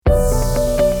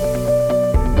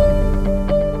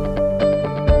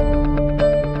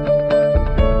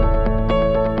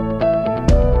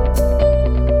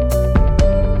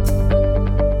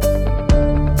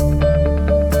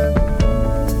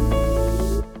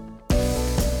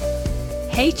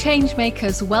Hey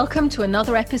Changemakers, welcome to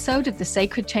another episode of the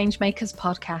Sacred Changemakers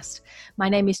podcast. My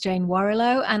name is Jane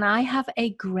Warrilow and I have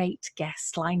a great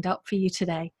guest lined up for you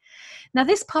today. Now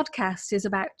this podcast is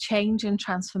about change and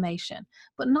transformation,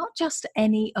 but not just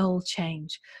any old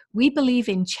change. We believe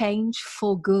in change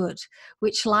for good,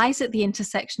 which lies at the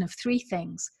intersection of three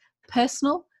things: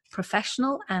 personal,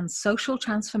 professional, and social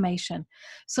transformation.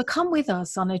 So come with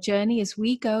us on a journey as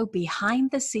we go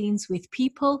behind the scenes with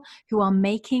people who are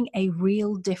making a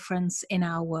real difference in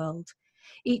our world.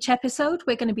 Each episode,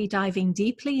 we're going to be diving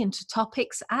deeply into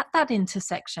topics at that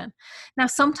intersection. Now,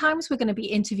 sometimes we're going to be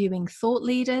interviewing thought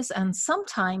leaders, and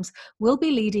sometimes we'll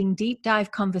be leading deep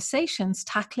dive conversations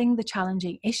tackling the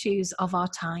challenging issues of our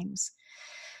times.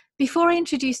 Before I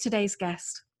introduce today's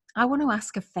guest, I want to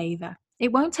ask a favor.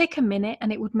 It won't take a minute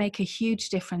and it would make a huge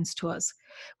difference to us.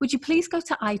 Would you please go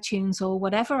to iTunes or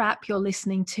whatever app you're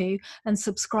listening to and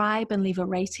subscribe and leave a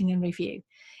rating and review?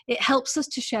 It helps us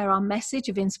to share our message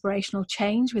of inspirational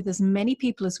change with as many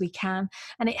people as we can,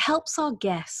 and it helps our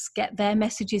guests get their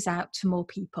messages out to more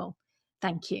people.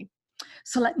 Thank you.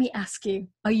 So let me ask you,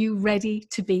 are you ready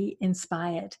to be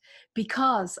inspired?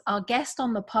 Because our guest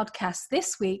on the podcast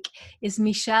this week is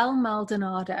Michelle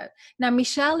Maldonado. Now,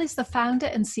 Michelle is the founder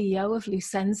and CEO of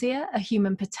Lucenzia, a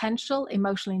human potential,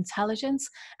 emotional intelligence,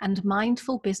 and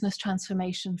mindful business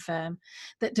transformation firm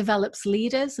that develops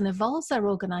leaders and evolves their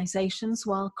organizations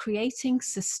while creating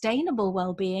sustainable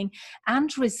well-being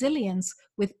and resilience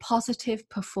with positive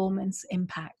performance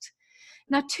impact.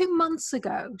 Now, 2 months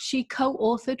ago, she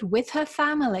co-authored with her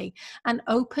family an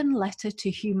open letter to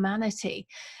humanity,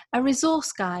 a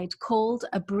resource guide called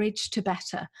A Bridge to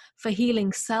Better for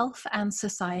healing self and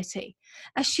society,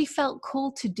 as she felt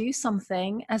called to do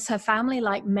something as her family,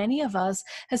 like many of us,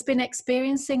 has been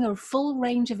experiencing a full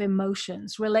range of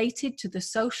emotions related to the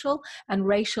social and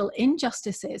racial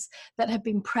injustices that have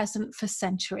been present for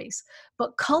centuries,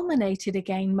 but culminated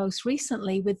again most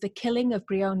recently with the killing of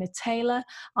Breonna Taylor,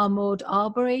 Ahmaud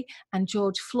Arbery, and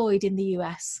George Floyd in the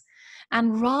US.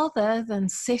 And rather than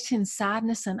sit in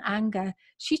sadness and anger,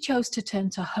 she chose to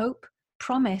turn to hope,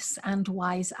 promise, and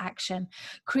wise action,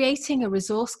 creating a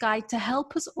resource guide to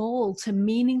help us all to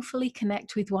meaningfully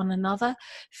connect with one another,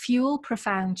 fuel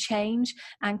profound change,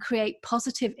 and create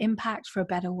positive impact for a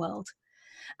better world.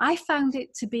 I found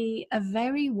it to be a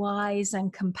very wise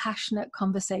and compassionate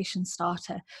conversation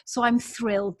starter. So I'm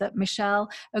thrilled that Michelle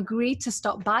agreed to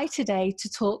stop by today to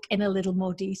talk in a little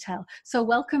more detail. So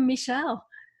welcome, Michelle.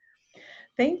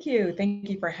 Thank you. Thank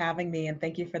you for having me, and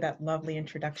thank you for that lovely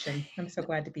introduction. I'm so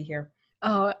glad to be here.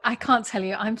 Oh, I can't tell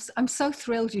you. I'm so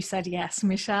thrilled you said yes,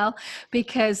 Michelle,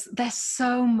 because there's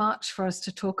so much for us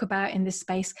to talk about in this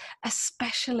space,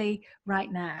 especially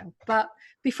right now. But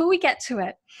before we get to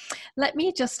it, let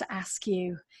me just ask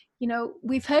you,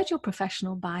 we've heard your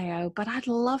professional bio, but I'd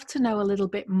love to know a little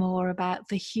bit more about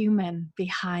the human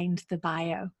behind the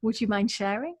bio. Would you mind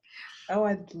sharing? Oh,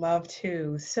 I'd love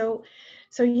to. So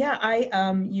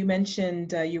yeah, you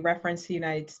mentioned, you referenced the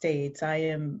United States. I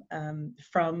am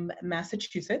from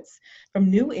Massachusetts, from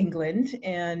New England,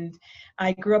 and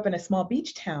I grew up in a small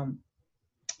beach town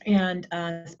and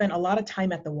spent a lot of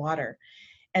time at the water.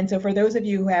 And so for those of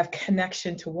you who have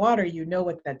connection to water, you know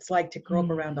what that's like to grow up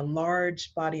around a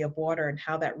large body of water and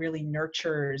how that really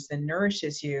nurtures and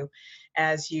nourishes you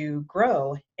as you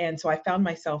grow. And so I found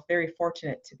myself very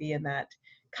fortunate to be in that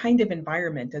kind of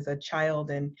environment as a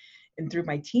child and through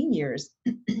my teen years.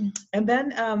 And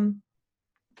then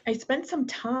I spent some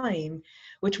time,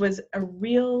 which was a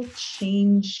real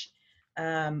change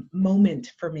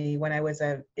moment for me when I was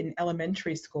in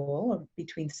elementary school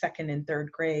between second and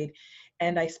third grade.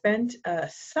 And I spent a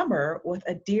summer with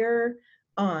a dear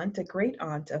aunt, a great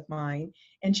aunt of mine,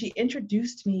 and she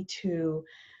introduced me to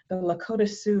the Lakota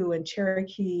Sioux and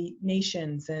Cherokee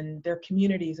nations and their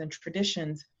communities and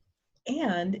traditions.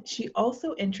 And she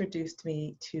also introduced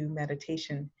me to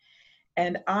meditation.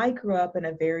 And I grew up in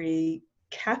a very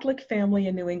Catholic family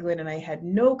in New England, and I had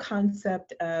no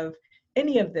concept of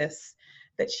any of this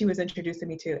that she was introducing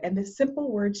me to. And the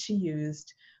simple word she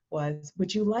used was,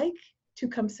 "Would you like to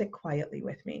come sit quietly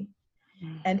with me?"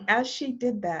 And as she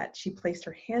did that, she placed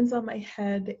her hands on my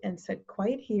head and said,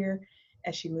 "Quiet here,"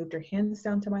 as she moved her hands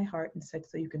down to my heart and said,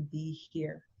 "So you can be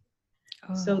here."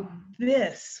 So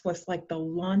this was like the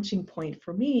launching point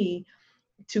for me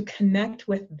to connect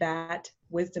with that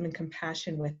wisdom and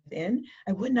compassion within.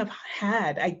 I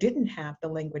didn't have the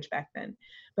language back then.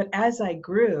 But as I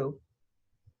grew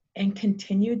and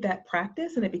continued that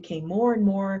practice, and it became more and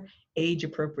more age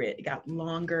appropriate, it got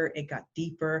longer, it got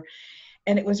deeper,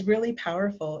 and it was really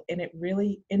powerful, and it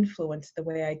really influenced the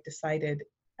way I decided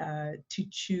to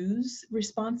choose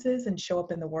responses and show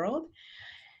up in the world.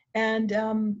 And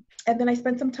then I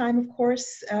spent some time, of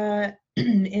course,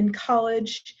 in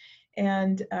college,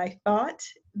 and I thought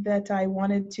that I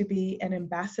wanted to be an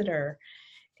ambassador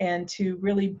and to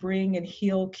really bring and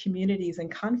heal communities and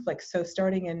conflicts. So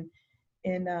starting in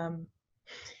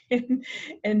in,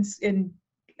 in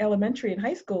elementary and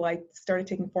high school, I started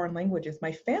taking foreign languages.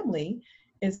 My family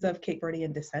is of Cape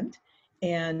Verdean descent,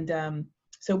 and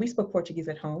so we spoke Portuguese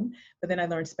at home, but then I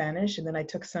learned Spanish, and then I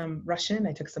took some Russian,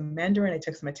 I took some Mandarin, I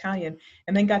took some Italian,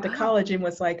 and then got to Wow. college and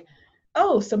was like,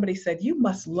 oh, somebody said, you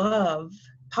must love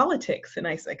politics. And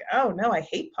I was like, oh, no, I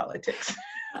hate politics.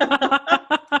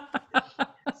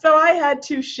 So I had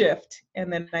to shift,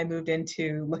 and then I moved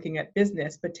into looking at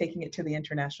business, but taking it to the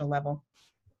international level.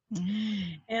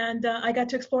 And I got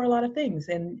to explore a lot of things,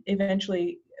 and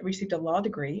eventually received a law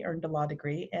degree, earned a law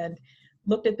degree, and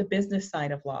looked at the business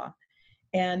side of law.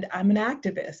 And I'm an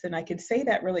activist, and I can say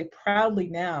that really proudly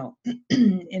now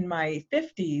in my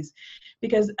 50s,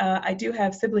 because I do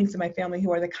have siblings in my family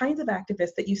who are the kinds of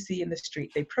activists that you see in the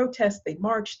street. They protest, they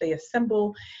march, they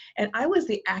assemble. And I was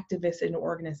the activist in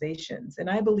organizations. And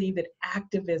I believe that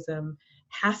activism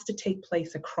has to take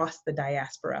place across the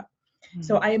diaspora.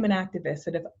 So I am an activist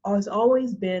that has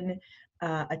always been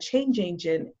a change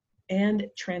agent and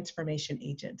transformation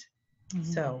agent.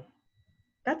 So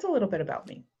that's a little bit about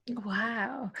me.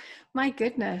 Wow, my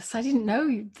goodness, I didn't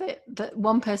know that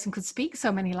one person could speak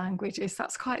so many languages.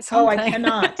 That's quite Oh, something.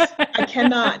 I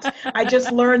cannot. I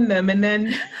just learned them, and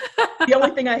then the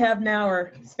only thing I have now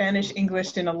are Spanish,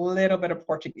 English, and a little bit of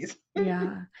Portuguese.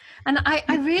 Yeah. And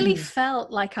I really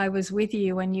felt like I was with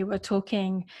you when you were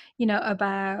talking,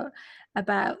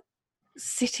 about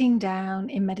sitting down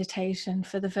in meditation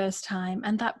for the first time,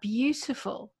 and that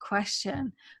beautiful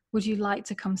question, would you like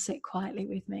to come sit quietly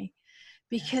with me?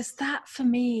 Because that, for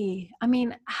me, I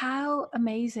mean, how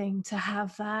amazing to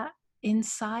have that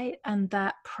insight and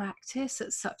that practice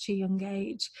at such a young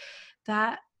age,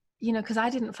 that, because I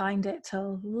didn't find it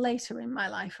till later in my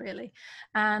life, really.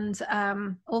 And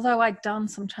although I'd done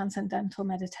some transcendental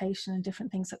meditation and different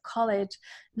things at college,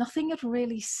 nothing had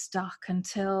really stuck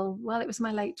until, well, it was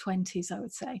my late 20s, I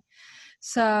would say.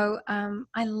 So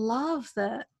I love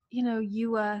that,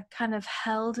 you were kind of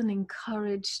held and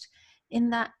encouraged in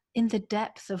the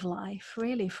depth of life,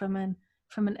 really, from an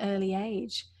early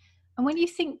age. And when you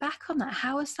think back on that,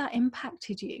 how has that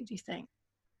impacted you, do you think?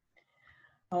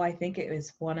 Oh, I think it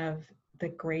was one of the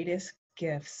greatest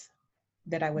gifts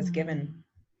that I was given.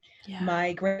 Yeah.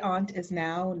 My great aunt is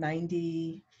now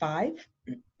 95.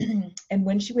 And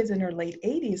when she was in her late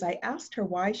 80s, I asked her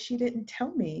why she didn't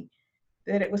tell me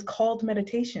that it was called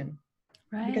meditation,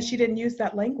 because she Right. didn't use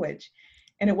that language.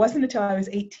 And it wasn't until I was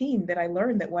 18 that I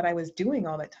learned that what I was doing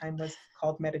all that time was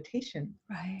called meditation.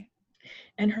 Right.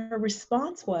 And her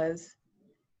response was,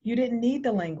 you didn't need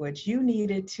the language. You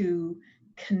needed to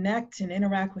connect and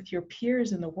interact with your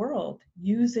peers in the world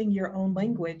using your own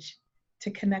language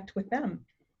to connect with them.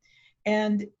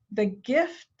 And the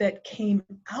gift that came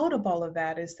out of all of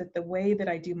that is that the way that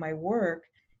I do my work,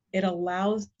 it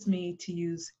allows me to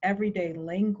use everyday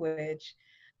language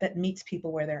that meets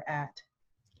people where they're at.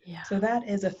 Yeah. So that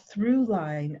is a through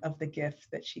line of the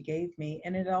gift that she gave me.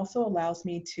 And it also allows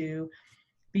me to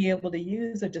be able to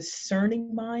use a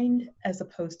discerning mind as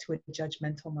opposed to a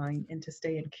judgmental mind, and to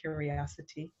stay in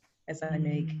curiosity as I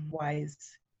make wise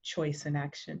choice and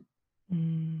action.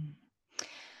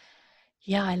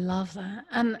 Yeah, I love that.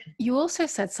 And you also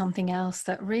said something else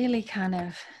that really kind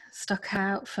of stuck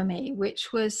out for me,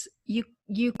 which was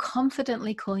you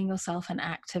confidently calling yourself an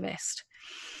activist.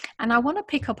 And I want to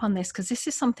pick up on this because this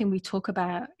is something we talk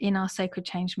about in our Sacred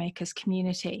Changemakers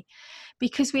community,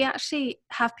 because we actually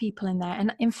have people in there.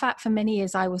 And in fact, for many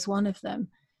years, I was one of them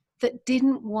that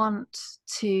didn't want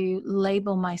to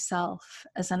label myself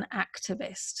as an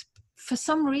activist. For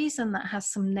some reason, that has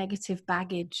some negative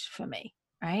baggage for me,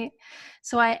 right?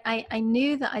 So I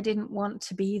knew that I didn't want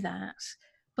to be that.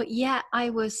 But yet I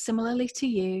was, similarly to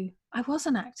you, I was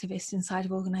an activist inside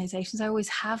of organizations. I always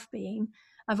have been.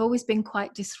 I've always been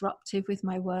quite disruptive with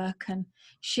my work and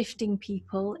shifting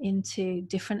people into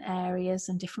different areas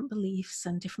and different beliefs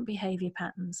and different behavior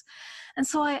patterns. And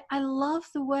so I love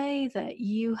the way that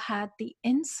you had the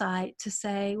insight to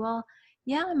say, well,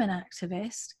 yeah, I'm an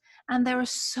activist. And there are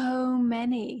so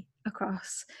many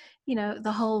across,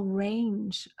 the whole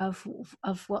range of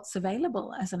what's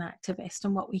available as an activist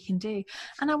and what we can do.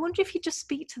 And I wonder if you just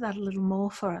speak to that a little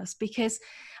more for us, because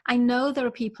I know there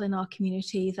are people in our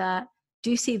community that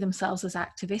do see themselves as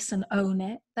activists and own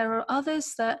it. There are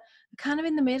others that are kind of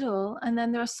in the middle. And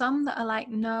then there are some that are like,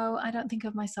 no, I don't think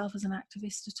of myself as an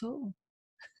activist at all.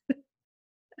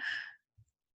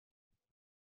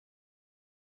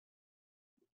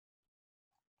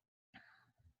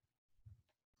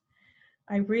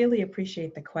 I really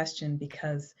appreciate the question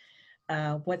because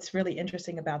what's really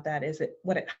interesting about that is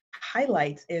what it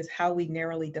highlights is how we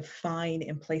narrowly define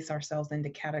and place ourselves into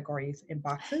categories and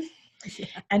boxes. Yeah.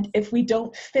 And if we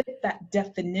don't fit that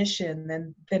definition,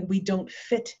 then we don't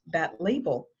fit that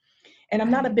label. And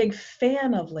I'm not a Right. big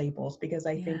fan of labels because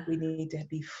I think Yeah. we need to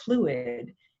be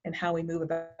fluid in how we move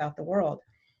about the world.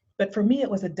 But for me, it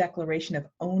was a declaration of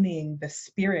owning the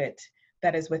spirit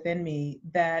that is within me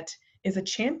that is a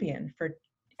champion for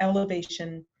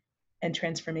elevation and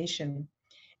transformation.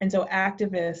 And so,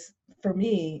 activists, for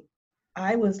me,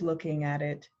 I was looking at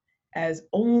it as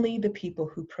only the people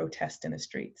who protest in the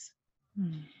streets.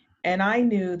 Mm. And I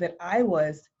knew that I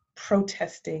was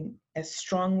protesting as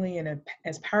strongly and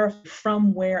as powerfully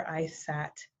from where I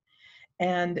sat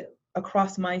and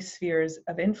across my spheres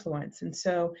of influence. And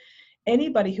so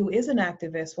anybody who is an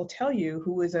activist will tell you,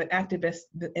 who is an activist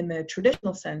in the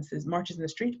traditional sense, is marches in the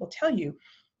streets, will tell you,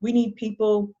 we need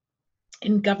people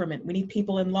in government, we need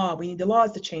people in law, we need the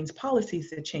laws to change, policies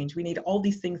to change, we need all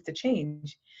these things to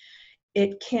change.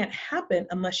 It can't happen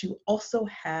unless you also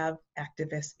have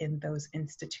activists in those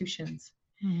institutions.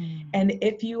 Mm. And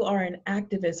if you are an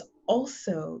activist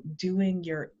also doing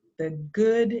the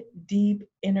good, deep,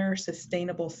 inner,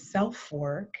 sustainable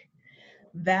self-work,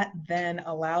 that then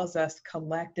allows us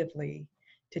collectively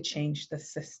to change the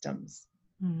systems.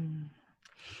 Mm.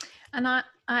 And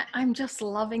I'm just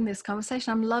loving this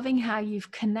conversation. I'm loving how you've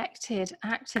connected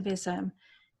activism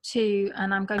to,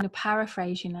 and I'm going to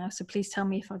paraphrase you now, so please tell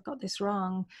me if I've got this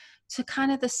wrong, to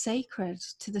kind of the sacred,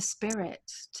 to the spirit,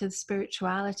 to the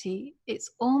spirituality.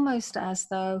 It's almost as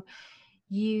though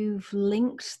you've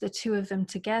linked the two of them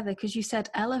together because you said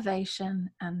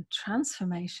elevation and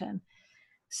transformation.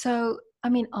 So, I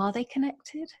mean, are they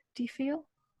connected, do you feel?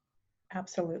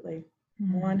 Absolutely.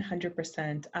 Mm.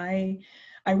 100%.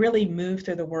 I really move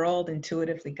through the world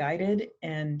intuitively guided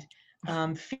and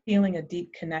feeling a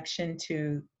deep connection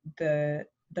to the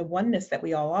oneness that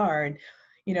we all are. And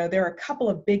you know, there are a couple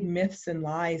of big myths and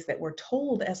lies that we're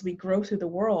told as we grow through the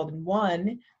world. And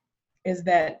one is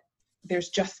that there's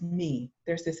just me.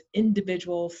 There's this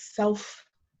individual,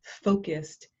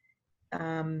 self-focused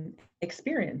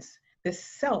experience, this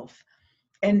self.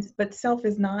 But self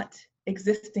is not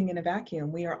existing in a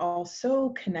vacuum. We are all so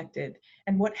connected.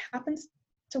 And what happens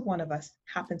to one of us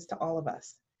happens to all of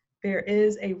us. There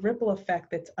is a ripple effect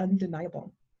that's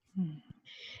undeniable. Mm.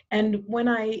 And when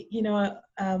I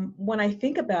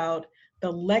think about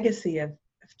the legacy of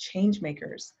change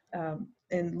makers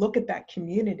and look at that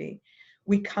community,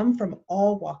 we come from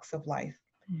all walks of life.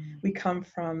 Mm. We come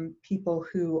from people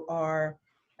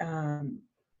um,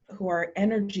 who are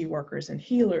energy workers and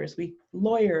healers,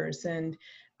 lawyers and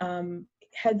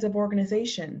heads of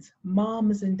organizations,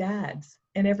 moms and dads,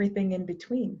 and everything in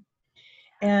between.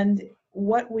 And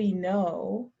what we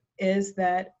know is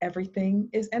that everything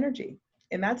is energy.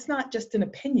 And that's not just an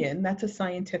opinion, that's a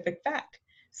scientific fact.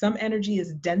 Some energy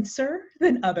is denser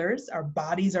than others. Our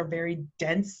bodies are very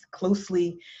dense,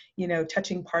 closely,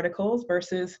 touching particles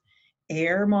versus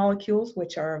air molecules,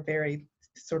 which are very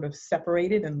sort of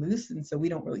separated and loose. And so we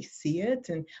don't really see it.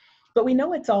 But we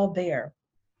know it's all there.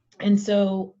 And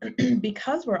so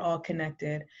because we're all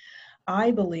connected,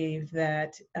 I believe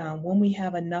that when we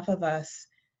have enough of us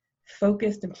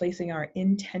focused and placing our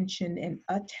intention and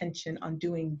attention on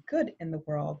doing good in the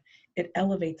world, it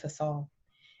elevates us all.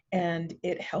 And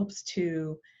it helps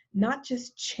to not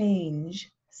just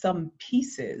change some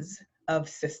pieces of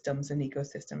systems and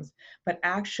ecosystems, but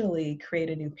actually create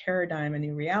a new paradigm, a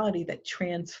new reality that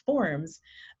transforms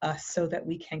us so that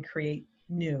we can create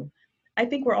new. I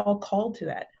think we're all called to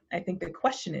that. I think the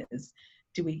question is,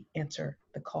 do we answer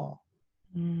the call?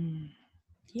 Mm.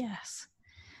 Yes.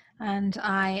 And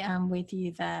I am with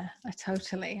you there. I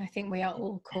think we are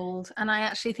all called. And I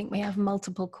actually think we have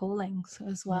multiple callings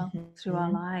as well through our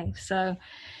Mm-hmm. lives. So,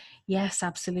 yes,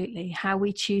 absolutely. How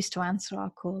we choose to answer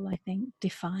our call, I think,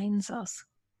 defines us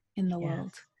in the Yes.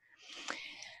 world.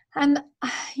 And,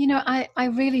 I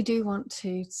really do want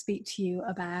to speak to you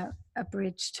about A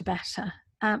Bridge to Better.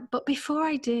 But before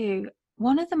I do,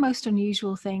 one of the most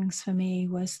unusual things for me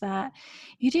was that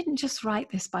you didn't just write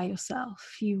this by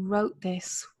yourself. You wrote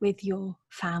this with your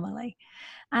family.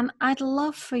 And I'd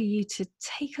love for you to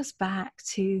take us back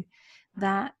to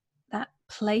that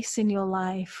place in your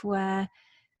life where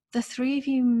the three of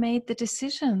you made the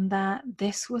decision that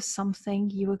this was something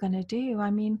you were going to do. I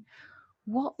mean,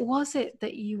 what was it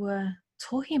that you were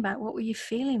talking about? What were you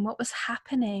feeling? What was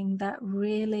happening that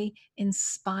really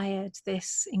inspired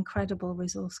this incredible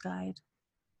resource guide?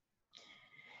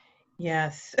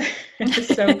 Yes.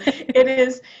 So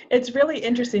it's really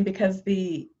interesting because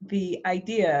the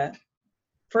idea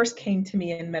first came to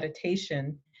me in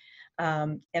meditation.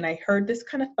 And I heard this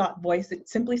kind of thought voice that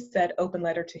simply said open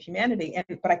letter to humanity.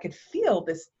 But I could feel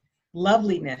this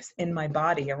loveliness in my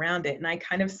body around it. And I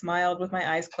kind of smiled with my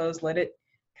eyes closed, let it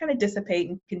kind of dissipate,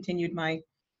 and continued my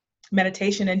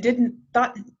meditation and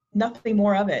thought nothing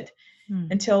more of it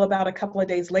until about a couple of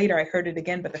days later. I heard it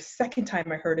again, but the second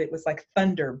time I heard it was like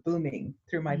thunder booming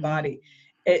through my body.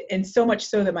 And so much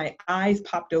so that my eyes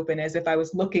popped open as if I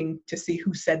was looking to see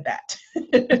who said that.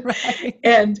 Right.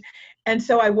 And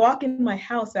so I walk in my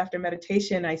house after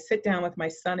meditation. I sit down with my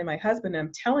son and my husband, and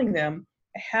I'm telling them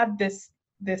I had this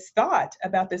thought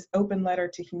about this open letter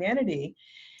to humanity.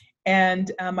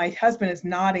 And my husband is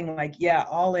nodding like, yeah,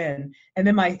 all in. And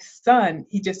then my son,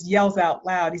 he just yells out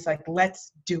loud. He's like,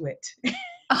 let's do it.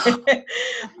 Oh.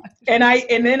 And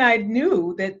then I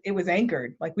knew that it was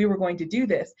anchored, like we were going to do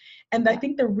this. And I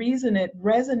think the reason it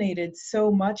resonated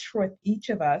so much with each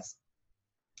of us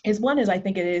is, one is I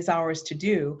think it is ours to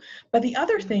do. But the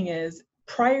other thing is,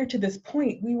 prior to this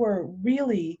point, we were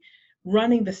really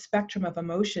running the spectrum of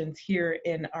emotions here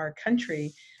in our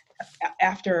country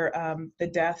after the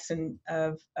deaths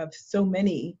of so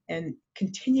many, and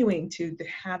continuing to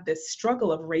have this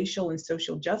struggle of racial and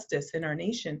social justice in our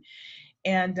nation.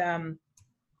 And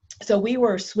so we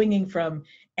were swinging from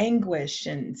anguish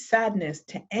and sadness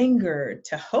to anger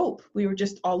to hope. We were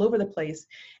just all over the place.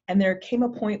 And there came a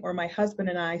point where my husband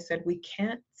and I said, we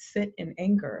can't sit in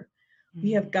anger.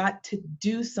 We have got to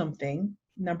do something,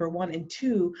 number one. And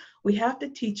two, we have to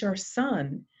teach our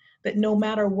son that no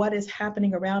matter what is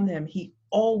happening around him, he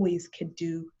always can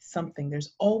do something.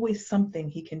 There's always something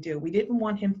he can do. We didn't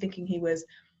want him thinking he was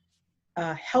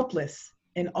helpless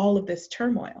in all of this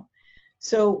turmoil.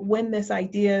 So when this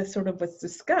idea sort of was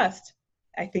discussed,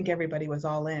 I think everybody was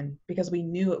all in, because we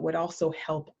knew it would also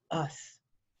help us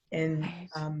and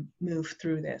move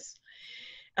through this.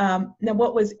 Now,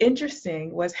 what was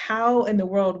interesting was how in the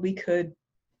world we could,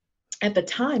 at the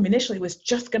time, initially it was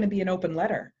just going to be an open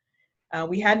letter.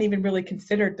 We hadn't even really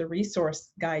considered the resource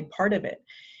guide part of it.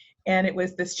 And it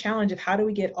was this challenge of how do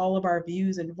we get all of our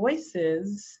views and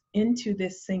voices into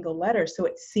this single letter so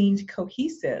it seemed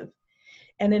cohesive.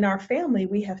 And in our family,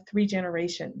 we have 3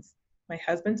 generations. My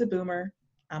husband's a boomer,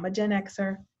 I'm a Gen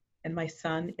Xer, and my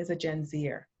son is a Gen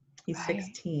Zer. He's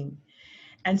 16.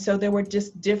 And so there were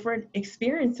just different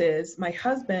experiences. My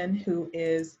husband, who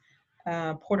is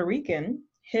Puerto Rican,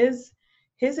 his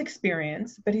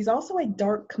experience, but he's also a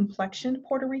dark complexioned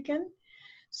Puerto Rican.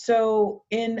 So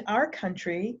in our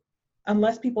country,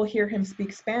 unless people hear him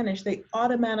speak Spanish, they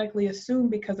automatically assume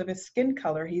because of his skin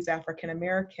color, he's African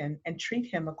American and treat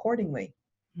him accordingly.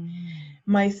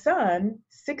 My son,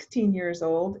 16 years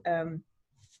old, the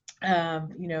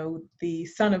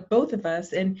son of both of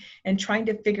us, and trying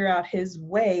to figure out his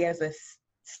way as a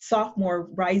sophomore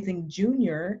rising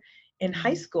junior in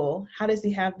high school. How does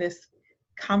he have this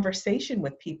conversation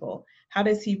with people? How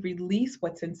does he release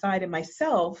what's inside? And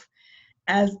myself,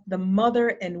 as the mother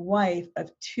and wife of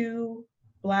 2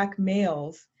 Black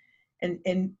males,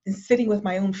 and sitting with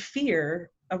my own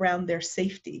fear around their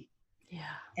safety. Yeah.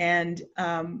 And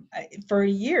for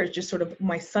years, just sort of,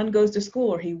 my son goes to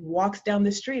school or he walks down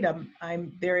the street,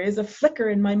 there is a flicker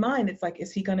in my mind. It's like,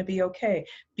 is he going to be okay?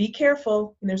 Be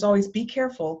careful. And there's always be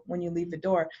careful when you leave the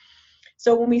door.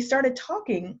 So when we started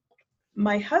talking,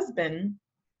 my husband,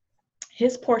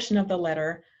 his portion of the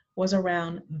letter was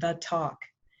around the talk.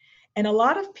 And a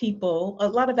lot of people, a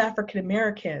lot of African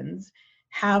Americans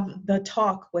have the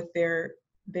talk with their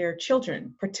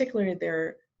children, particularly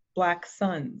their Black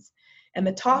sons. And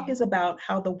the talk is about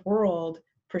how the world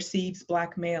perceives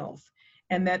Black males,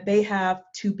 and that they have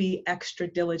to be extra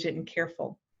diligent and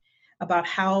careful about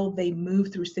how they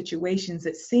move through situations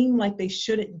that seem like they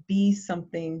shouldn't be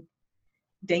something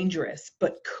dangerous,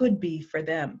 but could be for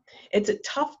them. It's a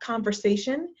tough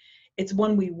conversation. It's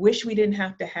one we wish we didn't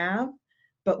have to have,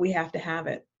 but we have to have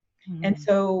it. Mm-hmm. And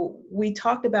so we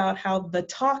talked about how the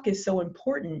talk is so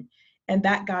important, and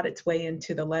that got its way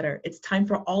into the letter. It's time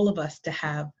for all of us to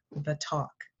have the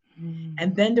talk,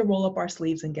 and then to roll up our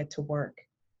sleeves and get to work.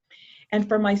 And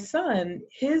for my son,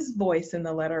 his voice in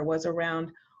the letter was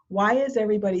around, why is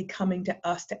everybody coming to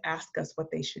us to ask us what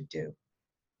they should do?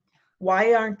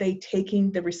 Why aren't they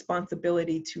taking the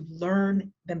responsibility to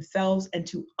learn themselves and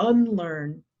to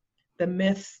unlearn the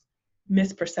myths,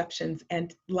 misperceptions,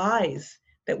 and lies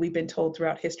that we've been told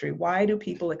throughout history? Why do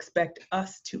people expect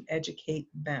us to educate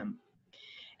them?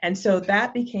 And so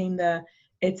that became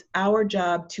it's our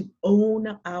job to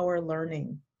own our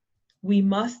learning. We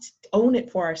must own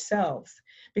it for ourselves,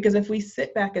 because if we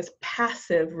sit back as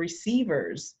passive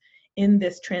receivers in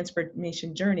this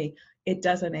transformation journey, it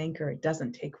doesn't anchor, it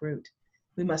doesn't take root.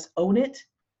 We must own it,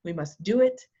 We must do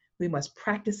it, we must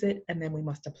practice it, and then we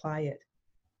must apply it.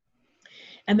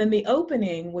 And then the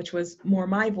opening, which was more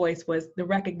my voice, was the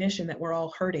recognition that we're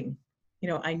all hurting.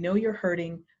 I know you're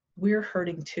hurting, we're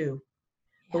hurting too,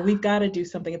 but we've got to do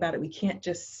something about it. We can't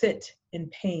just sit in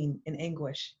pain and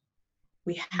anguish.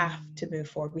 We have to move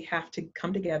forward. We have to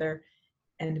come together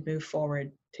and move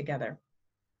forward together.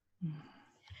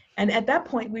 And at that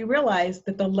point, we realized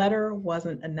that the letter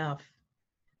wasn't enough,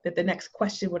 that the next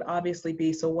question would obviously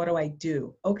be, so what do I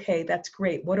do? Okay, that's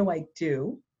great. What do I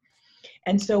do?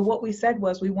 And so what we said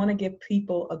was, we want to give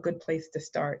people a good place to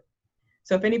start.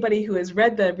 So if anybody who has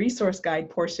read the resource guide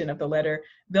portion of the letter,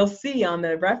 they'll see on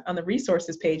the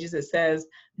resources pages, it says,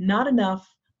 not enough,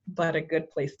 but a good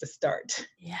place to start.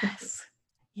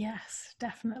 Yes,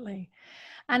 definitely.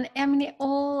 And I mean,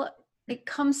 it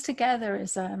comes together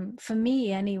as, for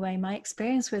me anyway, my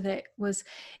experience with it was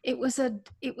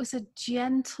a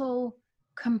gentle,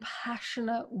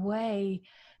 compassionate way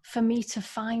for me to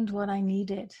find what I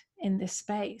needed in this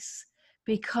space.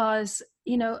 Because,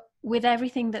 with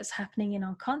everything that's happening in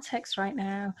our context right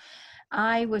now,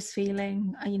 I was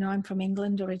feeling, I'm from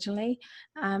England originally,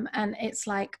 and it's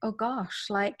like, oh gosh,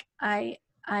 like I've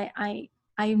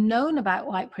known about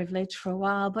white privilege for a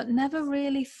while, but never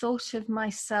really thought of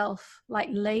myself like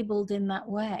labeled in that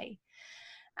way.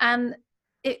 And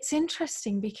it's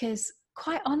interesting because,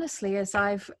 quite honestly, as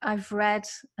I've read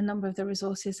a number of the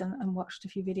resources and watched a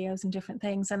few videos and different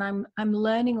things, and I'm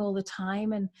learning all the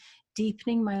time and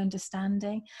deepening my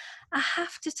understanding, I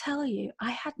have to tell you,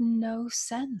 I had no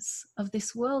sense of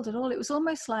this world at all. It was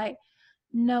almost like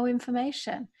no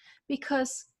information,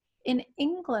 because in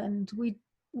England,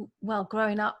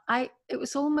 growing up, it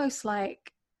was almost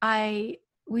like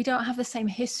we don't have the same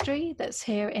history that's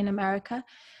here in America.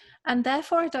 And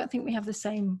therefore, I don't think we have the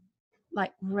same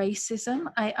like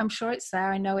racism. I'm sure it's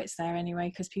there. I know it's there anyway,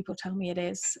 because people tell me it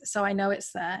is. So I know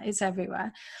it's there. It's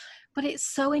everywhere. But it's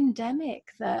so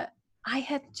endemic that I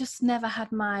had just never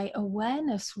had my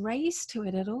awareness raised to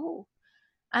it at all.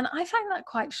 And I find that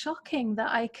quite shocking,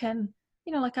 that I can,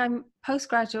 like, I'm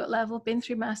postgraduate level, been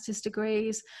through master's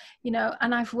degrees,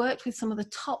 and I've worked with some of the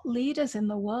top leaders in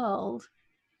the world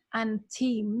and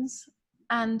teams.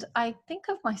 And I think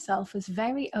of myself as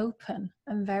very open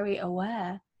and very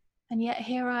aware. And yet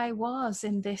here I was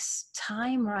in this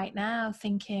time right now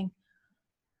thinking,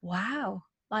 wow,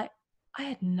 like I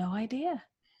had no idea.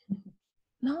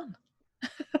 None.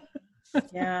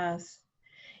 Yes.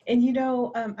 And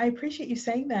I appreciate you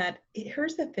saying that.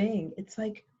 Here's the thing. It's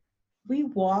like we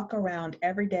walk around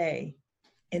every day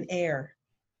in air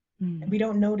and we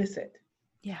don't notice it.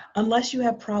 Yeah. Unless you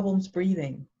have problems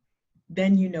breathing,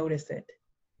 then you notice it.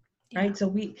 Right?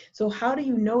 So how do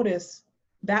you notice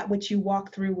that which you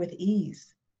walk through with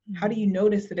ease? How do you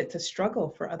notice that it's a struggle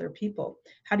for other people?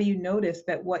 How do you notice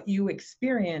that what you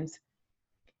experience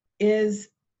is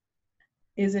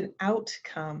an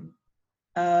outcome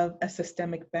of a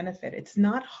systemic benefit? It's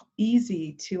not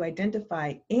easy to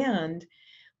identify, and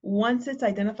once it's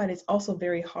identified, it's also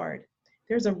very hard.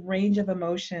 There's a range of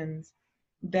emotions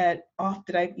that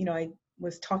often I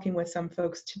was talking with some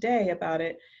folks today about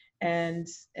it, and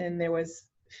there was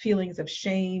feelings of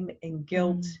shame and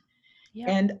guilt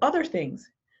and other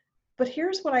things. But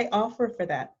here's what I offer for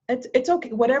that. It's okay.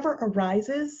 Whatever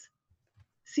arises,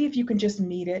 see if you can just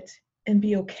meet it and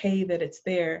be okay that it's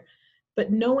there,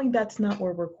 but knowing that's not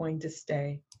where we're going to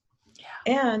stay.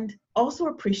 And also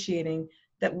appreciating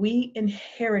that we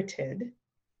inherited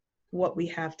what we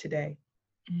have today.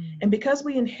 And because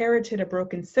we inherited a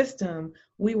broken system,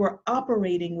 we were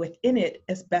operating within it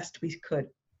as best we could.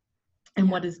 And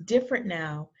what is different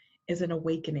now is an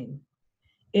awakening.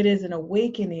 It is an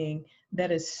awakening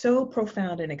that is so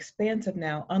profound and expansive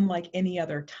now, unlike any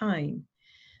other time,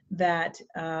 that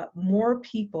more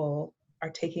people are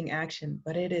taking action.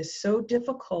 But it is so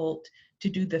difficult to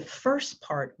do the first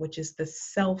part, which is the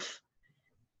self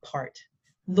part.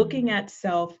 Looking at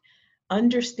self,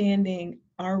 understanding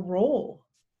our role,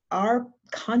 our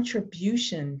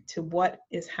contribution to what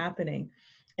is happening,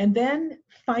 and then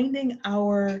finding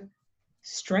our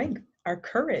strength, our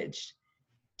courage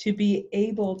to be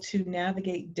able to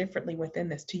navigate differently within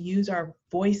this, to use our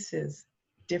voices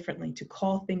differently, to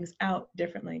call things out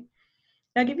differently.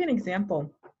 Now, I'll give you an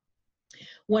example.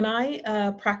 When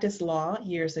I practiced law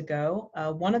years ago,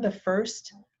 one of the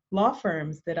first law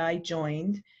firms that I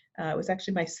joined, it was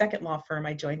actually my second law firm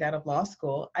I joined out of law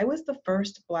school. I was the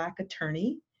first Black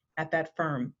attorney at that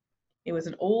firm. It was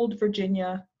an old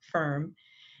Virginia firm,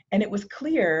 and it was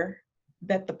clear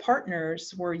that the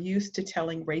partners were used to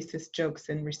telling racist jokes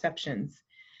in receptions.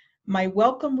 My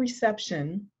welcome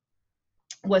reception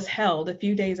was held a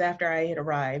few days after I had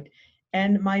arrived,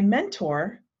 and my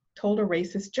mentor told a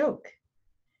racist joke.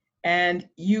 And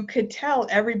you could tell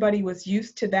everybody was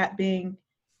used to that being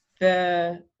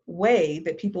the way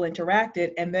that people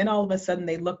interacted. And then all of a sudden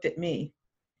they looked at me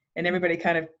and everybody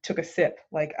kind of took a sip,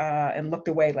 like, and looked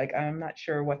away, like, I'm not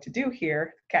sure what to do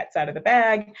here. Cat's out of the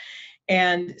bag.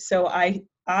 And so I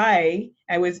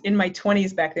was in my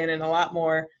 20s back then, and a lot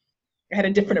more, I had a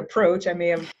different approach. I may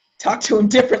have talked to him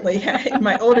differently in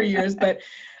my older years, but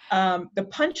the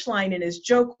punchline in his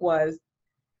joke was,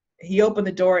 he opened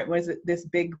the door, it was this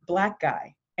big black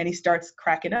guy, and he starts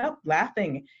cracking up,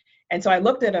 laughing. And so I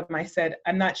looked at him, I said,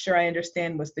 I'm not sure I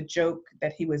understand, was the joke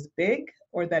that he was big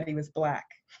or that he was black?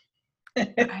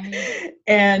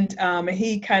 And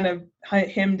he kind of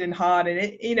hemmed and hawed,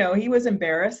 and he was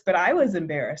embarrassed, but I was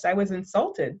embarrassed. I was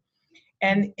insulted.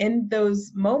 And in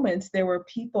those moments, there were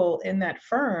people in that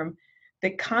firm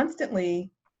that constantly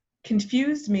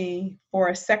confused me for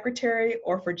a secretary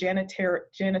or for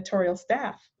janitorial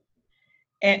staff.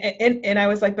 And I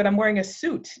was like, but I'm wearing a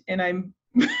suit and I'm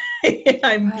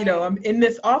I'm in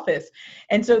this office.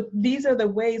 And so these are the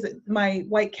ways that my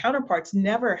white counterparts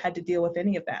never had to deal with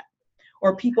any of that,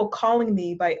 or people calling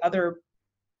me by other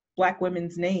Black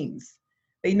women's names.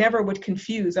 They never would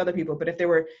confuse other people. But if there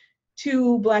were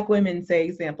two Black women, say,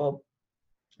 example,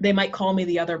 they might call me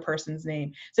the other person's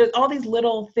name. So all these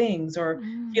little things, or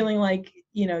feeling like,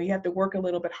 you have to work a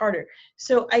little bit harder.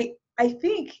 So I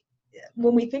think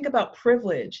when we think about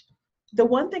privilege, the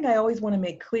one thing I always want to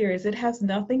make clear is it has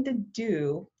nothing to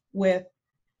do with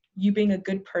you being a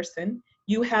good person,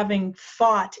 you having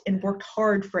fought and worked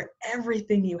hard for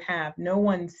everything you have. No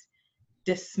one's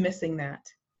dismissing that.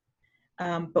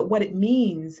 But what it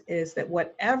means is that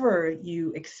whatever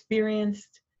you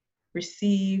experienced,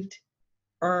 received,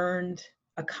 earned,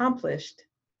 accomplished,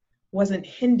 wasn't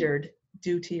hindered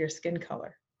due to your skin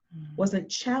color, wasn't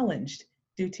challenged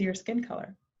due to your skin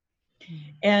color.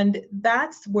 And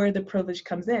that's where the privilege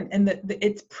comes in. And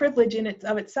it's privilege in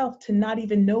of itself to not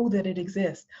even know that it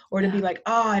exists, or to be like,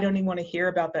 oh, I don't even want to hear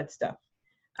about that stuff.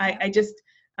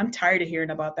 I'm tired of hearing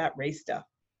about that race stuff.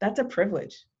 That's a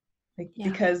privilege.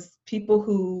 Because people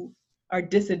who are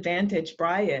disadvantaged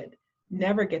by it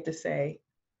never get to say,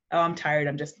 oh, I'm tired,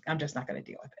 I'm just not going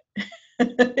to deal with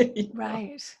it.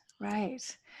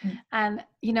 Right. And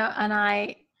and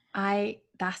I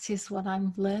that is what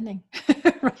I'm learning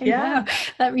now.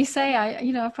 Let me say,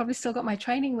 I've probably still got my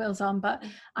training wheels on, but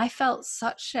I felt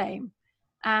such shame.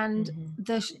 And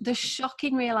the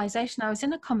shocking realization, I was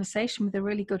in a conversation with a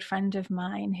really good friend of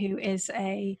mine who is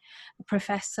a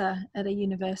professor at a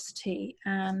university,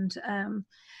 and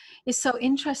it's so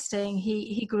interesting.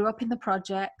 He grew up in the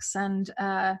projects, and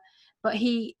but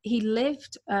he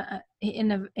lived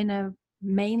in a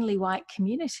mainly white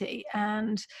community,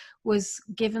 and was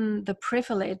given the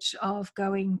privilege of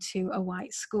going to a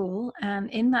white school. And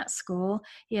in that school,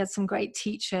 he had some great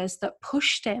teachers that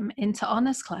pushed him into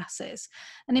honors classes,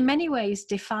 and in many ways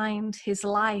defined his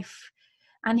life.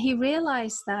 And he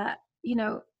realized that,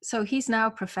 so he's now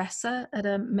a professor at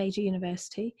a major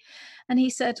university. And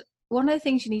he said, one of the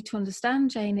things you need to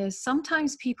understand, Jane, is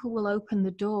sometimes people will open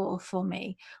the door for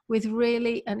me with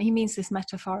really, and he means this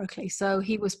metaphorically. So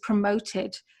he was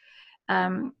promoted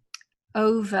so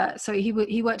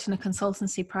he worked in a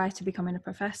consultancy prior to becoming a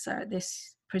professor at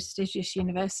this prestigious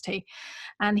university.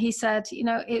 And he said,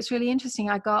 it's really interesting.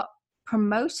 I got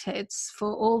promoted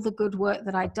for all the good work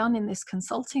that I'd done in this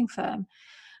consulting firm.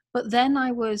 But then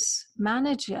I was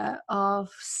manager of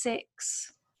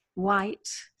 6 white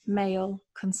male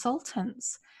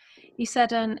consultants. He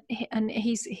said, and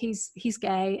he's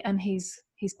gay and he's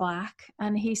Black.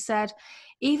 And he said,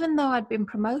 even though I'd been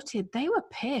promoted, they were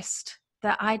pissed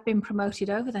that I'd been promoted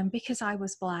over them because I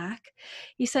was Black.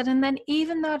 He said, and then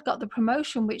even though I'd got the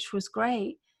promotion, which was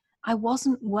great, I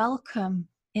wasn't welcome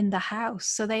in the house.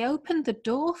 So they opened the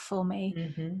door for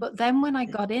me. But then when I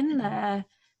got in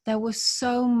there was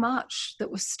so much that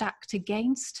was stacked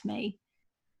against me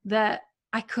that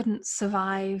I couldn't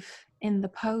survive in the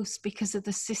post because of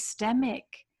the systemic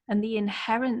and the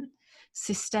inherent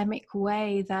systemic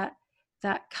way that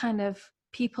kind of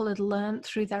people had learned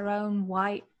through their own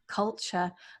white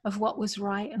culture of what was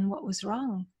right and what was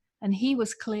wrong. And he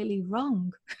was clearly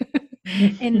wrong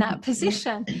in that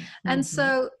position. And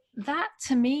so that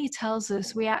to me tells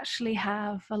us we actually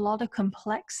have a lot of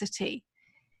complexity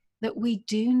that we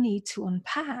do need to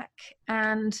unpack.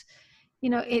 And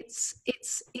it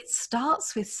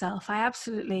starts with self. I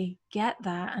absolutely get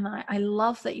that. And I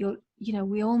love that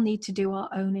we all need to do our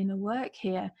own inner work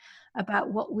here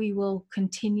about what we will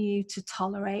continue to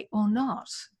tolerate or not,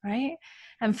 right?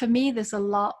 And for me, there's a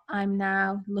lot I'm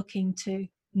now looking to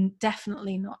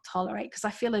definitely not tolerate, because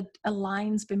I feel a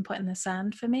line's been put in the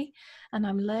sand for me and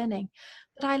I'm learning.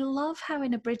 But I love how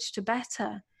in A Bridge to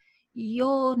Better,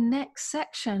 your next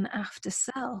section after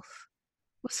self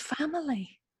was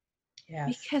family,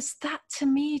 Yes. because that to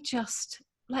me just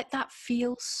like that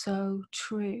feels so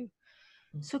true.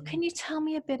 So Mhm. can you tell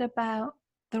me a bit about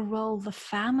the role the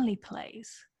family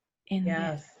plays in this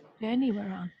Yes. journey we're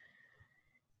on?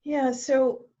 Yeah,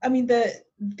 so I mean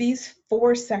these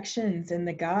 4 sections in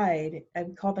the guide, I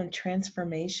would call them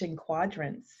transformation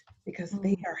quadrants because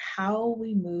they Mm. are how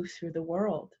we move through the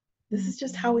world. This is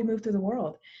just how Mhm. we move through the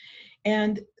world.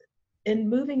 And in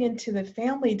moving into the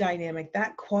family dynamic,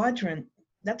 that quadrant,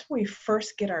 that's where we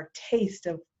first get our taste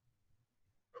of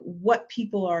what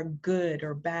people are good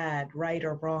or bad, right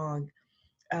or wrong,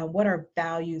 what our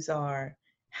values are,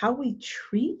 how we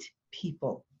treat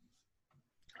people,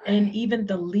 and Right. even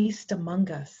the least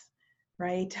among us,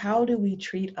 right? How do we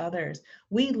treat others?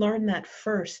 We learn that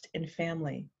first in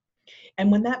family.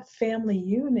 And when that family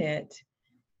unit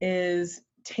is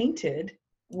tainted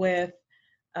with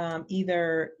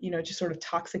either, just sort of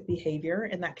toxic behavior,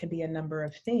 and that can be a number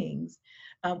of things,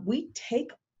 we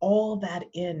take all that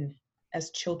in as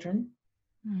children,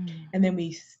 Mm. and then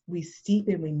we steep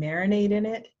and we marinate in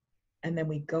it, and then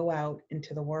we go out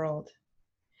into the world.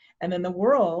 And then the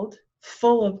world,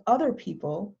 full of other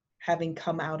people having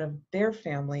come out of their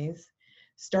families,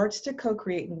 starts to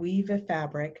co-create and weave a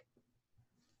fabric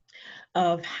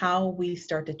of how we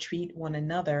start to treat one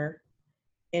another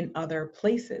in other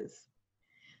places.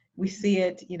 We see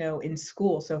it, in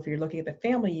school. So if you're looking at the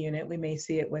family unit, we may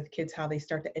see it with kids, how they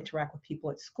start to interact with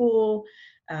people at school,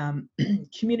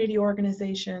 community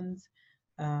organizations,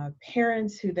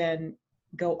 parents who then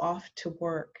go off to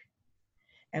work.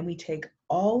 And we take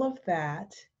all of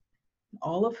that,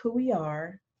 all of who we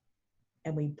are,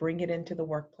 and we bring it into the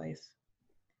workplace.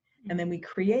 And then we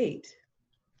create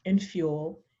and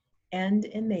fuel and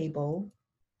enable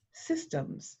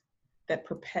systems that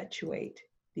perpetuate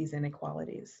these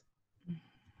inequalities.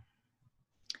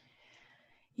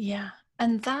 Yeah.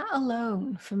 And that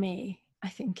alone for me, I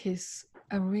think, is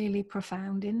a really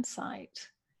profound insight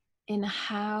in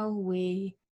how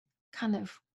we kind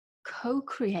of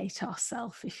co-create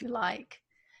ourselves, if you like,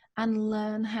 and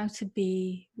learn how to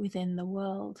be within the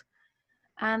world.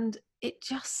 And it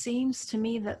just seems to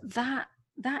me that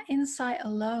insight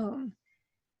alone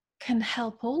can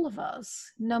help all of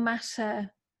us, no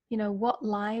matter what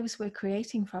lives we're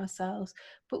creating for ourselves,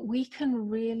 but we can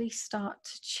really start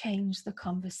to change the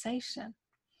conversation.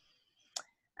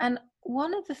 And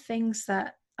one of the things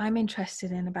that I'm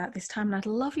interested in about this time, and I'd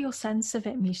love your sense of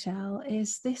it, Michelle,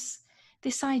 is this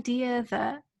idea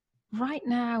that right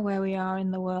now where we are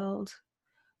in the world,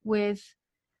 with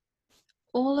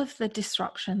all of the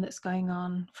disruption that's going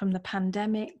on, from the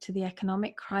pandemic to the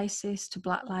economic crisis to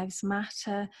Black Lives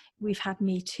Matter, we've had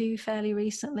Me Too fairly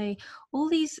recently, all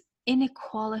these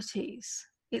inequalities,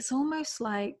 it's almost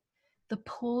like the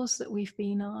pause that we've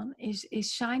been on is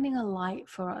shining a light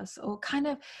for us, or kind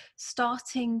of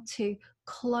starting to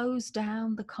close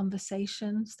down the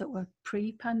conversations that were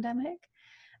pre-pandemic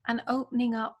and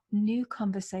opening up new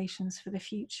conversations for the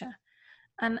future.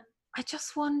 And I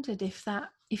just wondered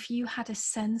if you had a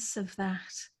sense of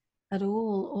that at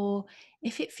all, or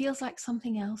if it feels like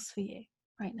something else for you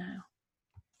right now.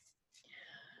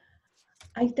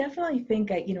 I definitely think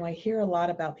I hear a lot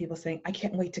about people saying, I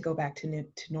can't wait to go back to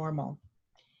normal.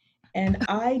 And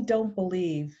I don't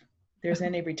believe there's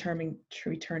any returning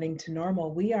to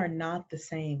normal. We are not the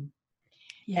same.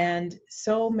 Yeah. And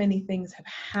so many things have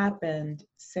happened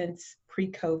since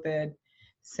pre-COVID,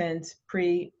 since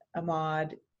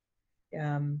pre-Ahmaud,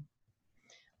 um,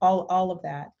 all of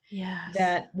that, Yes.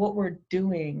 that what we're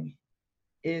doing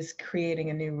is creating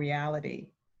a new reality.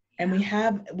 And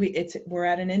Yeah. we're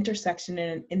at an intersection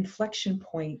and an inflection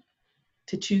point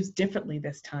to choose differently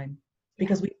this time, Yeah.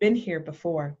 because we've been here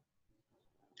before.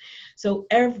 So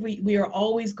we are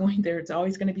always going there. It's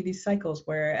always going to be these cycles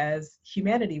where, as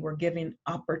humanity, we're given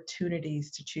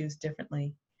opportunities to choose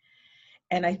differently.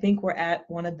 And I think we're at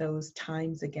one of those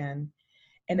times again.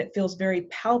 And it feels very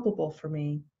palpable for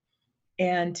me,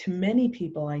 and to many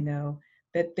people I know,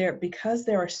 that because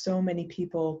there are so many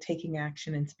people taking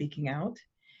action and speaking out,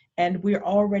 and we're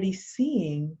already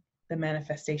seeing the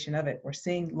manifestation of it. We're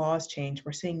seeing laws change.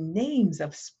 We're seeing names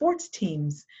of sports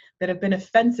teams that have been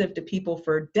offensive to people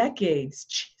for decades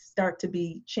start to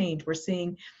be changed. We're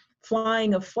seeing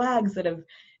flying of flags that have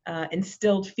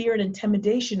instilled fear and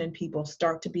intimidation in people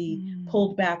start to be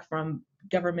pulled back from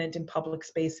government and public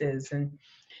spaces. And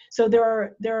so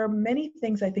there are many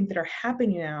things I think that are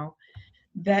happening now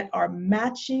that are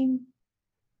matching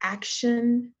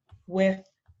action with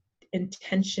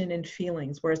intention and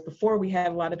feelings, whereas before we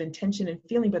had a lot of intention and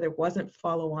feeling, but there wasn't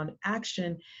follow-on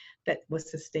action that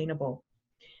was sustainable.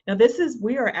 Now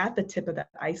we are at the tip of the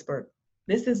iceberg.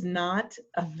 This is not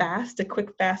a quick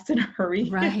fast in a hurry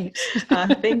Right.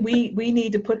 thing. We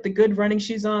need to put the good running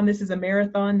shoes on. This is a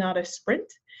marathon, not a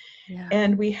sprint. Yeah.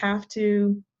 And we have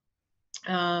to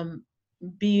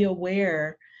be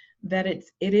aware that it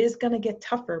is going to get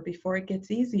tougher before it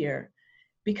gets easier.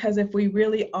 Because if we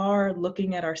really are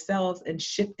looking at ourselves and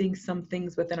shifting some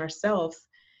things within ourselves,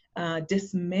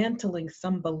 dismantling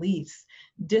some beliefs,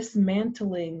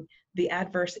 dismantling the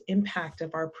adverse impact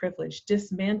of our privilege,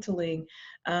 dismantling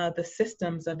the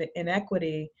systems of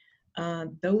inequity,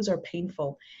 those are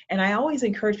painful. And I always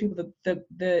encourage people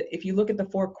if you look at the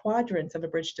 4 quadrants of A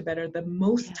Bridge to Better, the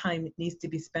most time needs to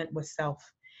be spent with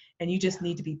self. And you just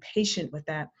need to be patient with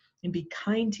that and be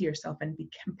kind to yourself and be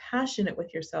compassionate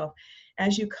with yourself.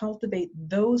 As you cultivate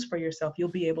those for yourself, you'll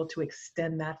be able to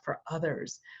extend that for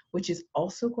others, which is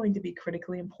also going to be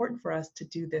critically important for us to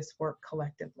do this work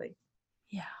collectively.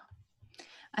 Yeah.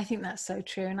 I think that's so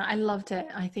true. And I loved it.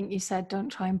 I think you said, don't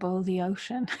try and boil the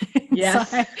ocean. Yes.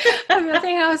 So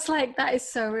I was like, that is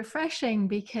so refreshing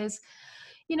because,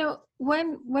 you know,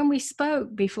 when we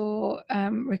spoke before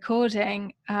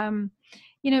recording,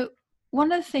 you know, one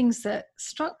of the things that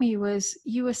struck me was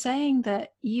you were saying that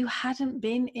you hadn't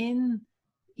been in,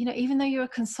 you know, even though you're a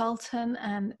consultant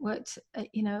and worked,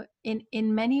 you know,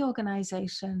 in many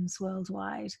organizations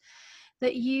worldwide,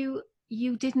 that you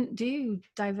didn't do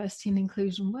diversity and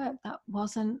inclusion work. That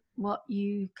wasn't what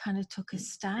you kind of took a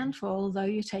stand for, although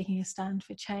you're taking a stand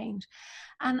for change.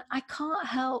 And I can't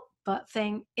help but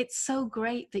think it's so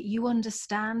great that you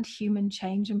understand human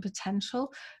change and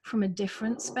potential from a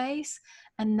different space.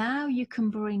 And now you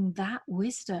can bring that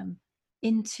wisdom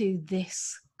into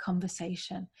this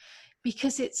conversation,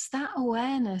 because it's that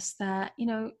awareness that, you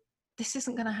know, this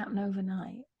isn't going to happen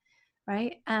overnight,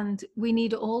 right? And we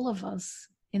need all of us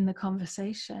in the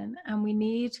conversation, and we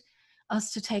need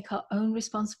us to take our own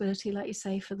responsibility, like you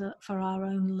say, for our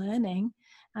own learning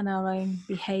and our own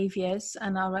behaviors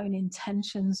and our own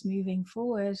intentions moving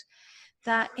forward.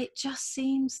 That it just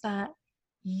seems that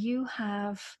you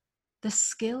have the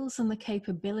skills and the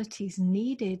capabilities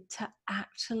needed to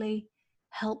actually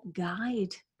help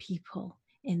guide people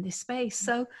in this space.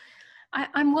 So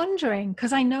I'm wondering,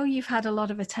 because I know you've had a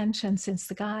lot of attention since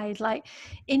the guide, like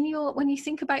when you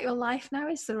think about your life now,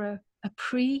 is there a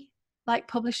pre, like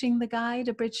publishing the guide,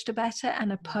 A Bridge to Better,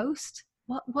 and a post?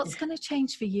 What's going to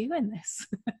change for you in this?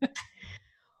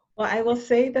 Well, I will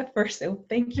say the first,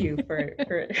 thank you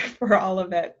for all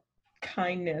of that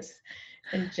kindness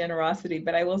and generosity.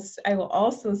 But I will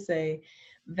also say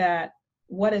that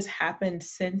what has happened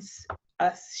since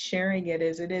us sharing it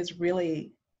is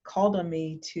really called on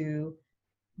me to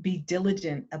be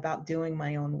diligent about doing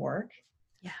my own work.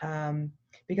 Yeah.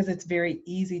 Because it's very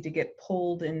easy to get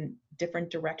pulled in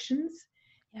different directions.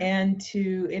 Yeah.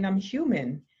 And I'm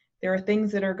human. There are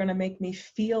things that are going to make me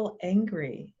feel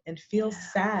angry and feel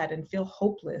sad and feel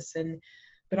hopeless,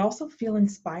 but also feel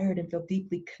inspired and feel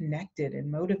deeply connected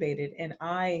and motivated. And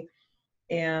I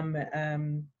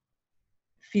am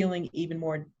feeling even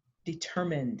more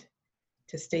determined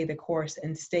to stay the course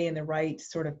and stay in the right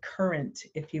sort of current,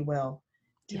 if you will,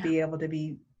 to be able to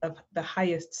be of the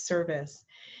highest service.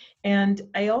 And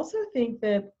I also think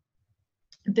that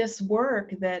this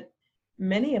work that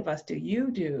many of us do,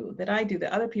 you do, that I do,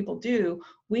 that other people do,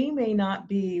 we may not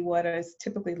be what is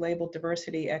typically labeled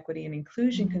diversity, equity, and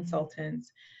inclusion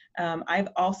consultants. I've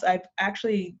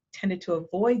actually tended to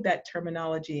avoid that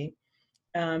terminology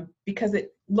because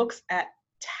it looks at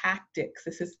tactics.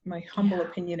 This is my humble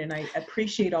opinion, and I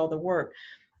appreciate all the work.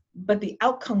 But the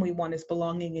outcome we want is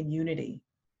belonging and unity.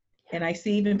 And I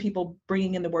see even people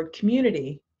bringing in the word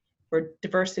community, for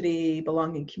diversity,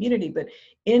 belonging, community. But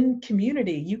in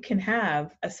community, you can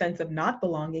have a sense of not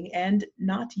belonging and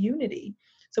not unity.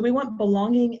 So we want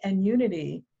belonging and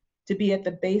unity to be at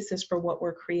the basis for what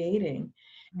we're creating.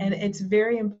 And it's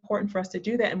very important for us to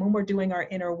do that. And when we're doing our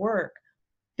inner work,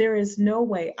 there is no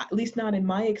way, at least not in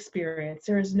my experience,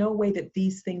 there is no way that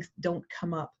these things don't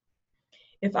come up.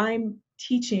 If I'm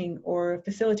teaching or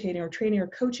facilitating or training or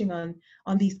coaching on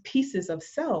these pieces of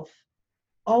self,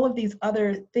 all of these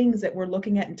other things that we're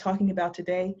looking at and talking about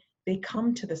today, they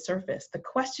come to the surface. The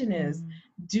question is,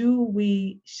 do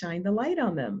we shine the light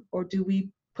on them, or do we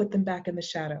put them back in the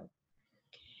shadow?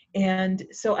 And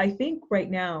so I think right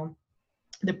now,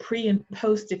 the pre and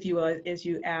post, if you will, as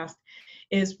you asked,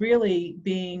 is really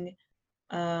being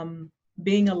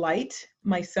a light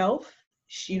myself,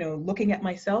 looking at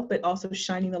myself, but also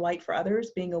shining the light for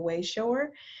others, being a way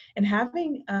shower, and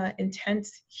having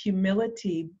intense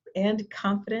humility and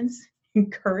confidence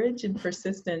and courage and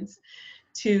persistence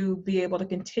to be able to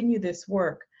continue this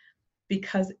work,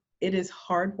 because it is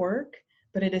hard work,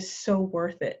 but it is so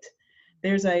worth it.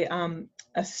 There's a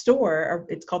store,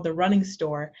 it's called the Running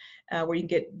Store, where you can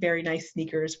get very nice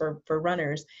sneakers for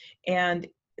runners. And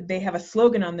they have a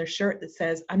slogan on their shirt that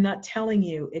says, "I'm not telling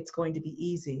you it's going to be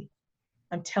easy.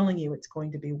 I'm telling you it's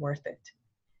going to be worth it."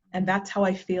 And that's how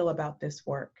I feel about this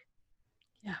work.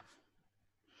 Yeah.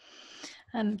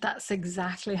 And that's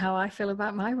exactly how I feel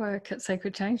about my work at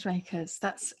Sacred Changemakers.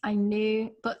 I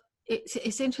knew, but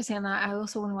it's interesting. And I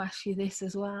also want to ask you this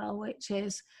as well, which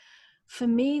is, for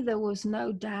me, there was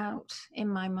no doubt in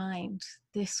my mind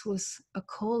this was a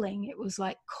calling. It was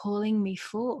like calling me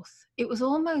forth. It was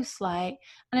almost like,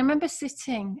 and I remember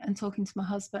sitting and talking to my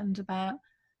husband about,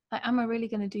 like, am I really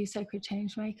going to do Sacred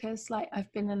Changemakers? Like,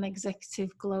 I've been an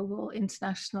executive global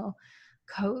international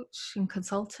coach and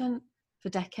consultant for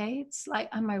decades. Like,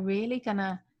 am I really going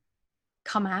to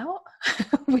come out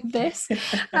with this?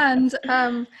 And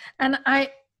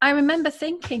I remember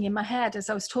thinking in my head as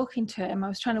I was talking to him, I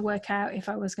was trying to work out if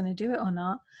I was going to do it or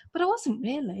not, but I wasn't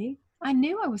really. I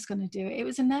knew I was going to do it. It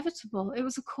was inevitable. It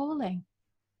was a calling.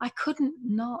 I couldn't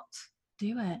not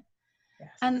do it. Yes.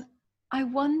 And I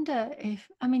wonder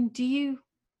do you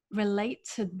relate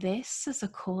to this as a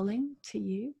calling to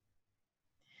you?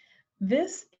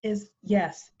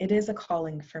 Yes, it is a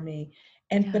calling for me.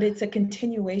 But it's a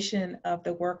continuation of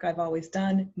the work I've always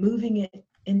done, moving it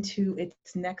into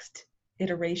its next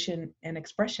iteration and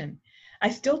expression. I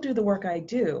still do the work I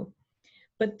do,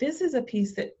 but this is a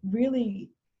piece that really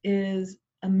is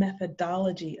a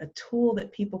methodology, a tool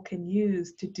that people can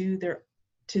use to do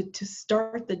to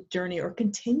start the journey or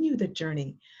continue the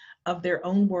journey of their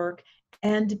own work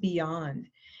and beyond.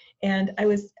 And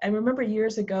I remember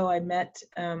years ago, I met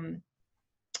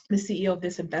the CEO of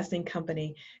this investing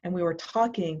company, and we were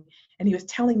talking, and he was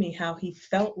telling me how he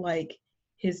felt like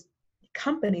his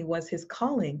company was his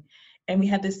calling. And we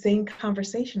had the same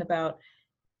conversation about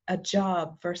a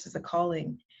job versus a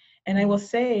calling. And I will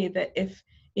say that if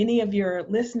any of your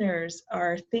listeners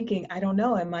are thinking, I don't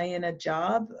know, am I in a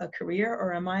job, a career,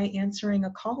 or am I answering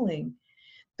a calling?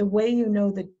 The way you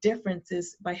know the difference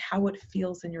is by how it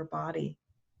feels in your body.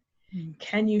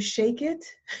 Can you shake it?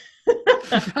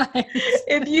 Right.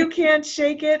 If you can't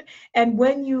shake it, and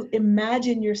when you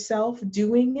imagine yourself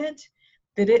doing it,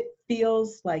 that it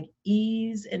feels like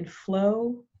ease and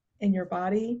flow in your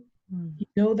body, you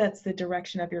know that's the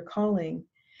direction of your calling.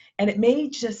 And it may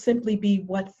just simply be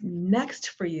what's next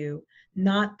for you,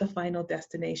 not the final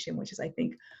destination, which is, I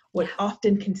think, what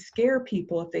often can scare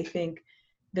people if they think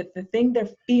that the thing they're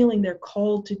feeling they're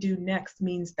called to do next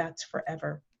means that's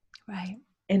forever. Right.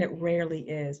 And it rarely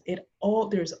is.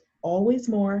 There's always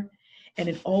more, and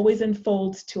it always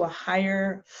unfolds to a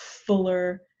higher,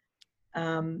 fuller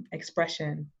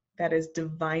expression that is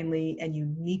divinely and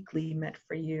uniquely meant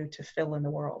for you to fill in the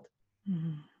world.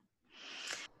 Mm-hmm.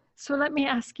 So let me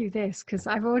ask you this, because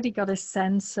I've already got a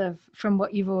sense of, from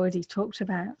what you've already talked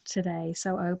about today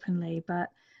so openly, but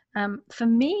for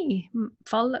me,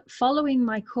 following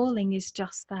my calling is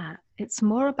just that. It's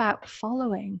more about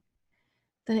following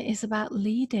than it is about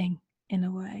leading, in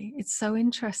a way. It's so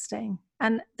interesting.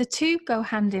 And the two go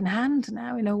hand in hand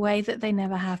now in a way that they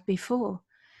never have before.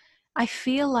 I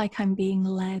feel like I'm being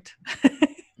led.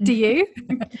 Do you?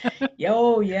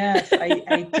 Oh, yes,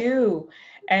 I do.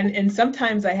 And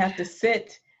sometimes I have to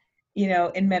sit,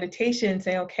 in meditation and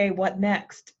say, okay, what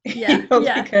next?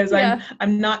 Because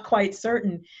I'm not quite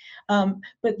certain.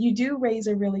 But you do raise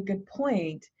a really good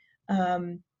point,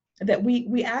 that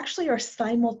we actually are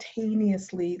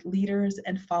simultaneously leaders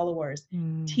and followers,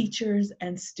 teachers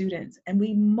and students. And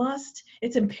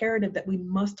it's imperative that we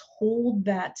must hold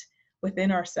that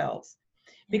within ourselves,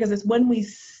 because it's when we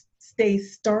stay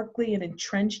starkly and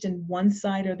entrenched in one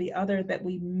side or the other that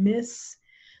we miss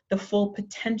the full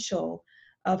potential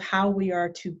of how we are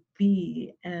to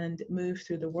be and move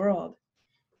through the world.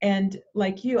 And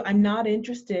like you, I'm not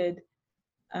interested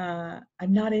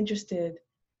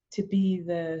to be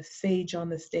the sage on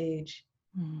the stage.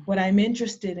 What I'm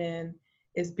interested in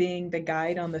is being the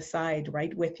guide on the side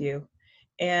right with you,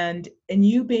 and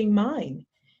you being mine,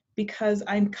 because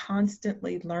I'm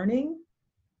constantly learning.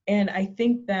 And I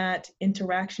think that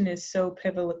interaction is so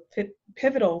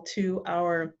pivotal to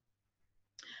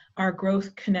our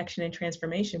growth, connection, and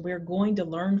transformation. We're going to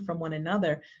learn from one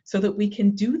another so that we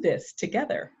can do this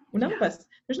together. None of us,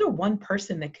 there's no one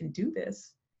person that can do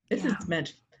this. This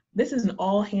is an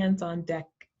all hands on deck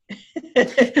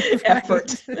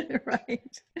effort.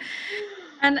 Right.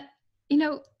 And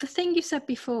the thing you said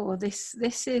before, this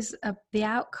is the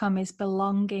outcome is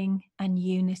belonging and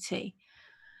unity.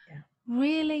 Yeah.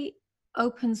 Really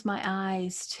opens my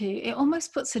eyes to, it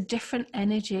almost puts a different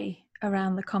energy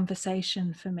around the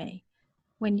conversation for me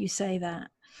when you say that.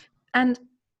 And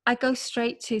I go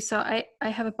straight to, so I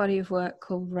have a body of work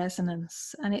called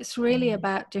Resonance, and it's really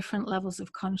about different levels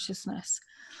of consciousness.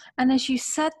 And as you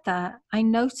said that, I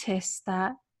noticed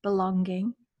that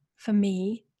belonging for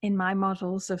me in my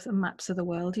models of the maps of the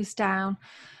world is down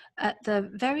at the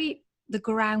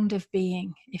ground of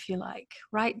being, if you like,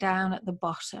 right down at the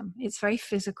bottom. It's very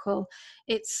physical.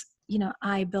 It's,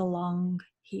 I belong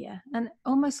here. And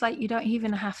almost like you don't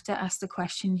even have to ask the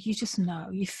question, you just know,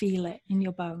 you feel it in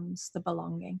your bones, the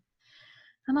belonging.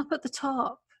 And up at the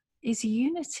top is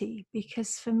unity,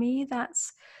 because for me,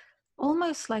 that's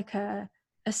almost like a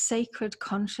sacred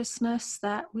consciousness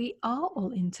that we are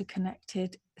all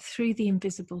interconnected through the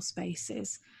invisible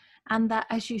spaces. And that,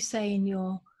 as you say in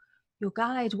your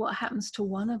guide, what happens to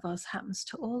one of us happens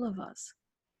to all of us.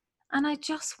 And I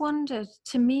just wondered,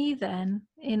 to me then,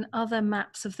 in other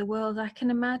maps of the world, I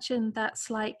can imagine that's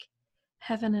like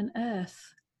heaven and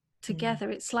earth together.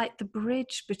 It's like the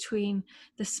bridge between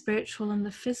the spiritual and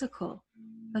the physical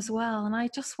as well. And I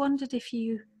just wondered if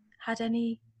you had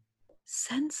any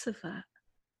sense of that,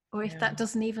 or if that Yeah.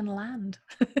 doesn't even land.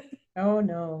 Oh,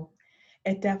 no,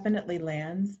 it definitely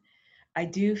lands. I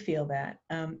do feel that.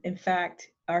 In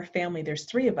fact, our family, there's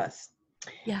three of us.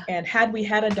 Yeah. And had we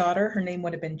had a daughter, her name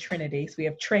would have been Trinity. So we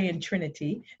have Trey and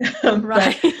Trinity.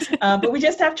 Right. But we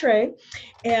just have Trey.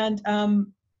 And our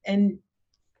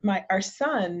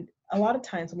son, a lot of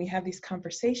times when we have these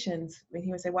conversations, when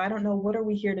he would say, well, I don't know, what are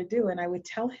we here to do? And I would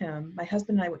tell him, my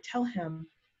husband and I would tell him,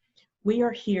 we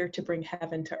are here to bring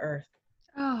heaven to earth.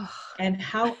 Oh. And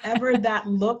however that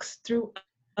looks through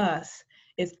us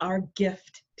is our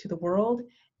gift to the world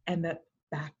and that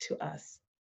back to us.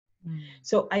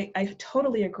 So I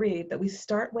totally agree that we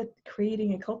start with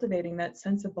creating and cultivating that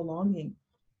sense of belonging,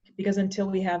 because until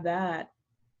we have that,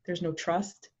 there's no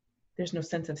trust, there's no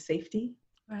sense of safety,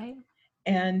 Right.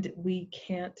 and we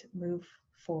can't move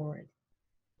forward.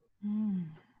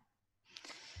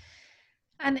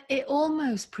 And it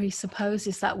almost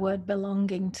presupposes, that word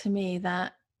belonging to me,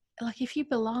 that like if you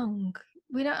belong,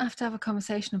 we don't have to have a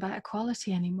conversation about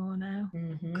equality anymore now,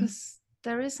 because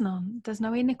there is none. There's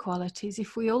no inequalities.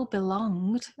 If we all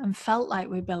belonged and felt like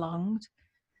we belonged,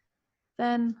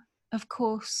 then of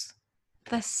course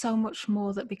there's so much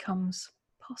more that becomes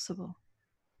possible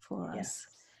for us. Yes.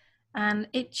 And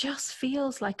it just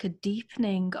feels like a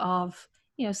deepening of,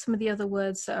 some of the other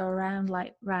words that are around,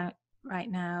 like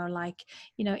right now, like,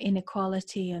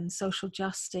 inequality and social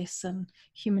justice and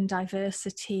human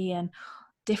diversity and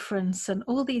difference and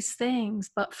all these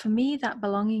things. But for me, that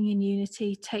belonging in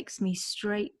unity takes me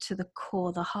straight to the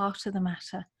core, the heart of the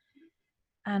matter.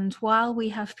 And while we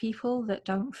have people that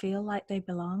don't feel like they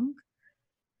belong,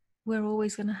 we're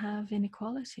always going to have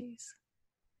inequalities.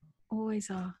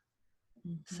 Always are.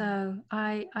 So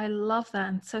I love that.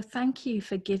 And so thank you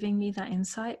for giving me that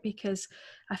insight, because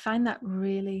I find that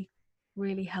really,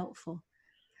 really helpful.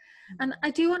 And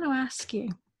I do want to ask you,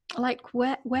 like,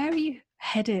 where are you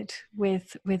headed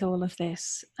with all of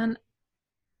this? And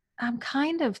I'm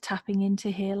kind of tapping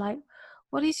into here, like,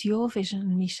 what is your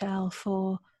vision, Michelle,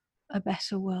 for a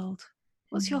better world?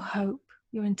 What's your hope,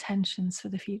 your intentions for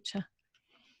the future?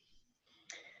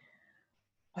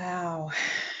 Wow.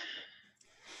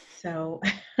 So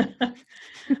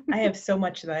I have so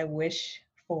much that I wish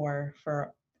for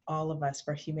all of us,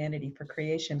 for humanity, for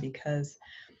creation, because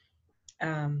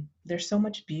there's so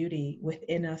much beauty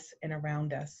within us and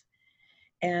around us.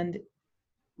 And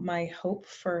my hope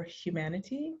for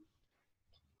humanity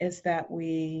is that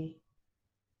we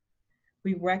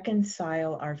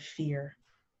reconcile our fear.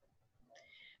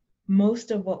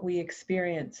 Most of what we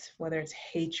experience, whether it's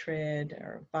hatred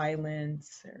or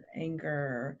violence or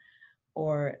anger,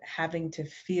 or having to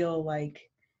feel like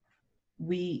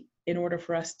in order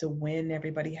for us to win,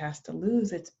 everybody has to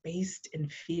lose, it's based in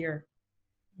fear.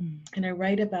 And I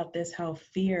write about this, how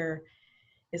fear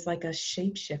is like a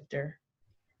shapeshifter.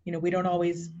 We don't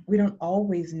always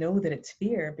know that it's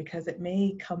fear, because it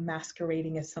may come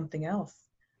masquerading as something else,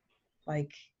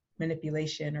 like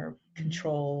manipulation or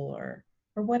control or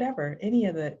whatever, any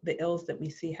of the ills that we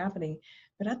see happening.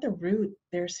 But at the root,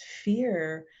 there's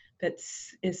fear that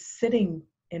is sitting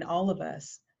in all of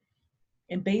us,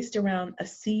 and based around a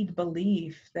seed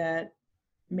belief that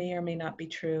may or may not be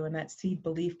true. And that seed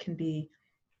belief can be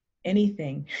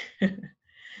anything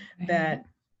that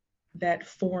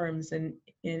forms and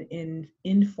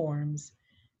informs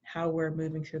how we're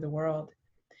moving through the world.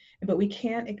 But we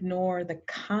can't ignore the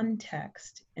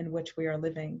context in which we are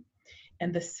living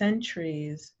and the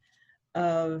centuries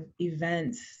of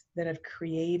events that have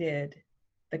created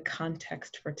the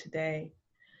context for today.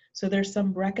 So there's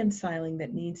some reconciling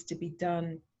that needs to be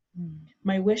done.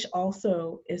 My wish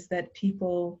also is that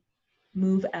people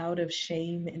move out of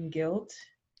shame and guilt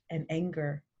and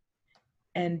anger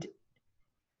and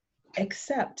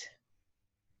accept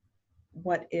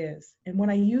what is. And when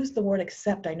I use the word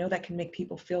accept, I know that can make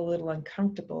people feel a little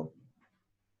uncomfortable.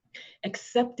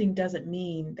 Accepting doesn't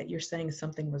mean that you're saying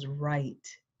something was right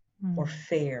or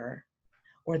fair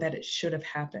or that it should have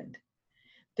happened.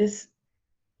 This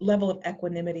level of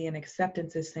equanimity and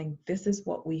acceptance is saying, this is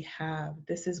what we have,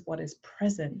 this is what is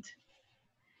present.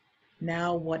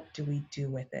 Now, what do we do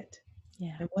with it?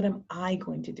 Yeah. And what am I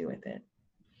going to do with it?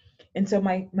 And so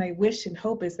my wish and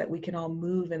hope is that we can all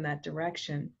move in that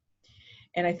direction.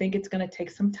 And I think it's going to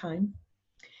take some time.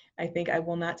 I think I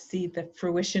will not see the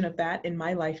fruition of that in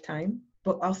my lifetime,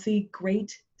 but I'll see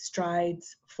great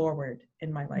strides forward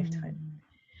in my lifetime.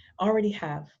 Already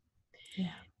have.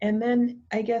 Yeah. And then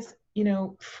I guess, you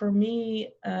know, for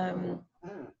me, in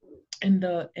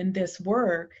this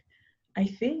work, I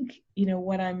think, you know,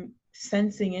 what I'm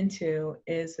sensing into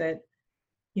is that,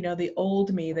 you know, the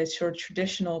old me, the sort of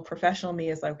traditional professional me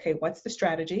is like, okay, what's the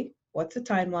strategy? What's the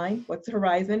timeline? What's the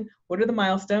horizon? What are the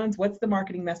milestones? What's the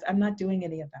marketing mess? I'm not doing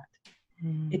any of that.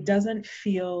 It doesn't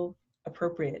feel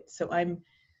appropriate. So I'm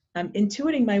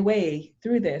intuiting my way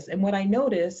through this. And what I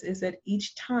notice is that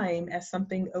each time as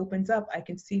something opens up, I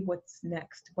can see what's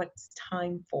next, what it's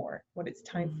time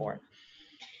for.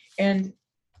 And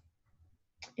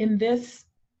in this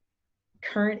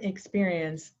current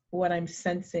experience, what I'm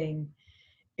sensing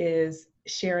is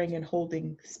sharing and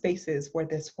holding spaces where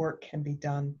this work can be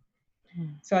done.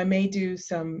 So I may do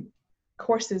some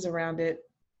courses around it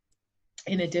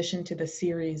in addition to the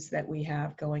series that we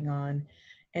have going on,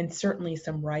 and certainly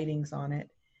some writings on it.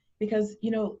 Because, you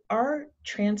know, our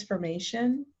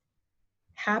transformation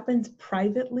happens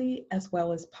privately as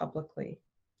well as publicly.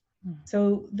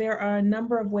 So there are a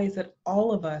number of ways that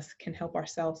all of us can help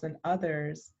ourselves and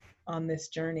others on this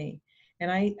journey.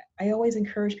 And I always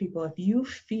encourage people, if you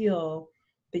feel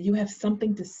that you have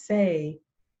something to say,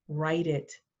 write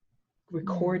it,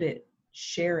 record it,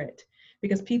 share it.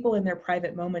 Because people in their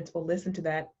private moments will listen to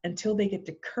that until they get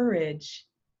the courage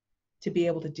to be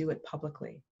able to do it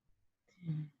publicly.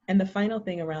 And the final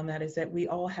thing around that is that we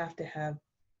all have to have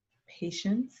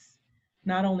patience,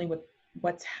 not only with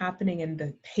what's happening and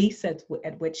the pace at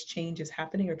which change is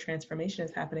happening or transformation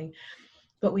is happening,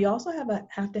 but we also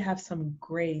have to have some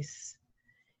grace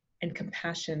and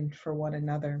compassion for one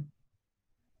another.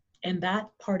 And that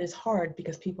part is hard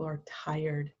because people are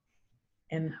tired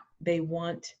and they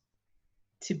want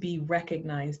to be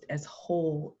recognized as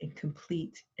whole and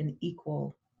complete and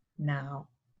equal now.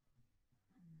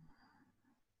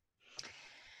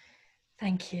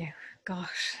 Thank you.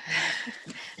 Gosh,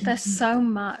 there's so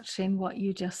much in what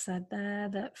you just said there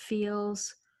that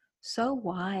feels so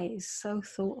wise, so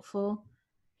thoughtful,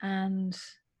 and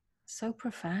so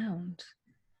profound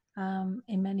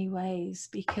in many ways.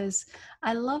 Because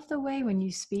I love the way when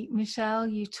you speak, Michelle,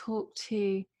 you talk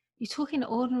in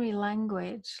ordinary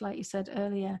language, like you said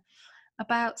earlier,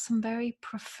 about some very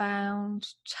profound,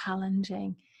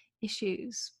 challenging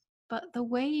issues. But the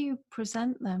way you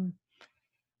present them,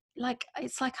 like,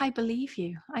 it's like, I believe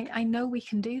you. I know we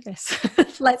can do this.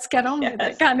 Let's get on with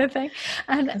it, kind of thing.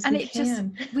 And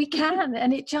we can,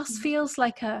 and it just feels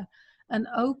like an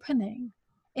opening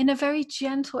in a very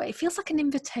gentle way. It feels like an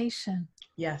invitation.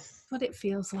 Yes. That's what it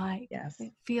feels like. Yes.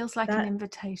 It feels like an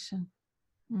invitation.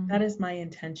 That is my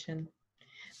intention.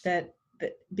 That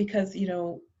because, you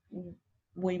know,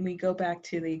 when we go back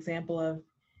to the example of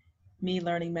me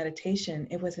learning meditation,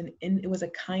 it was a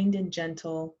kind and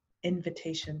gentle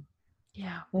invitation.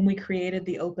 Yeah. When we created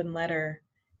the open letter,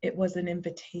 it was an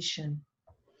invitation.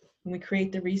 When we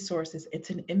create the resources,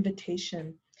 it's an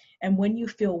invitation. And when you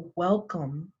feel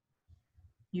welcome,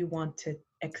 you want to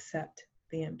accept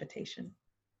the invitation.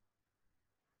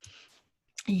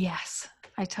 Yes,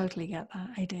 I totally get that.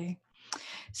 I do.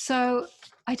 So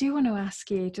I do want to ask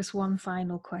you just one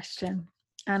final question.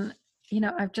 And, you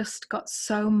know, I've just got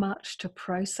so much to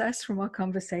process from our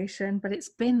conversation, but it's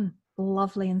been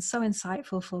lovely and so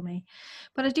insightful for me.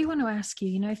 But I do want to ask you,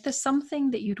 you know, if there's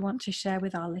something that you'd want to share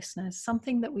with our listeners,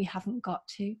 something that we haven't got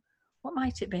to, what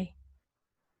might it be?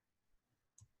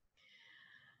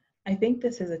 I think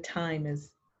this is a time,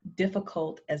 as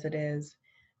difficult as it is,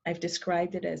 I've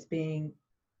described it as being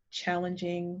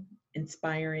challenging,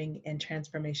 inspiring, and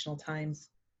transformational times.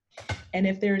 And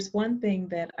if there's one thing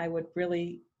that I would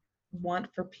really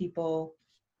want for people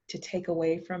to take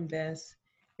away from this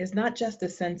is not just a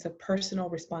sense of personal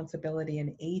responsibility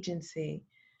and agency,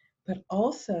 but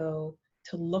also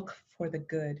to look for the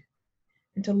good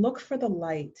and to look for the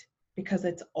light, because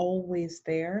it's always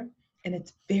there. And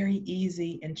it's very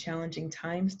easy in challenging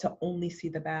times to only see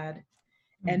the bad.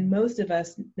 And most of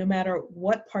us, no matter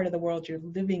what part of the world you're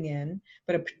living in,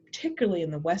 but particularly in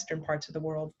the Western parts of the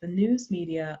world, the news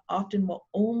media often will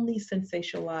only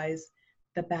sensationalize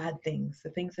the bad things, the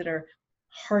things that are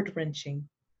heart-wrenching,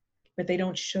 but they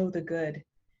don't show the good.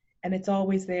 And it's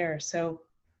always there. So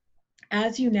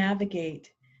as you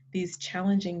navigate these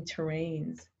challenging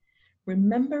terrains,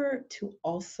 remember to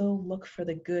also look for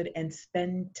the good and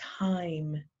spend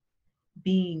time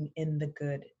being in the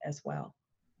good as well.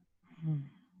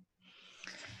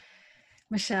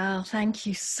 Michelle, thank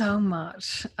you so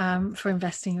much for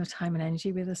investing your time and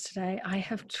energy with us today. I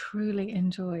have truly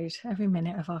enjoyed every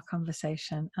minute of our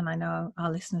conversation, and I know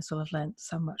our listeners will have learned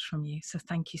so much from you. So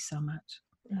thank you so much.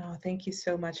 Oh, thank you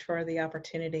so much for the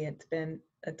opportunity. It's been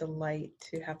a delight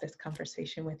to have this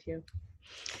conversation with you.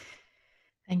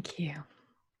 Thank you.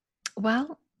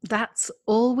 Well, that's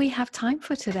all we have time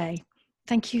for today.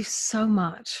 Thank you so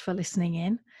much for listening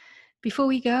in. Before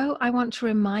we go, I want to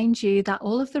remind you that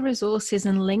all of the resources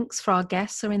and links for our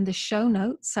guests are in the show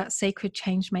notes at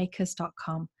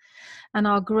sacredchangemakers.com. And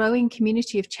our growing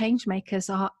community of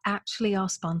changemakers are actually our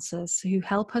sponsors who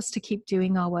help us to keep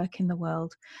doing our work in the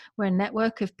world. We're a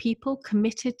network of people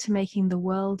committed to making the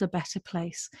world a better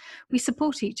place. We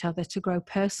support each other to grow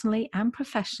personally and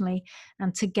professionally,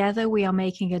 and together we are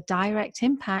making a direct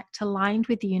impact aligned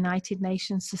with the United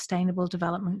Nations Sustainable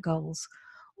Development Goals,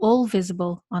 all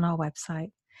visible on our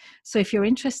website. So if you're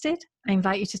interested, I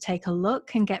invite you to take a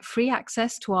look and get free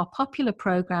access to our popular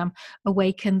program,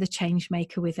 Awaken the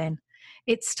Changemaker Within.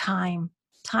 It's time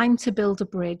to build a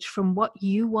bridge from what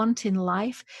you want in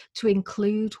life to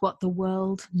include what the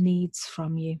world needs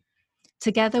from you.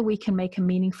 Together, we can make a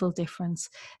meaningful difference.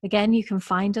 Again, you can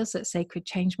find us at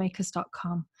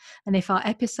sacredchangemakers.com. And if our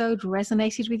episode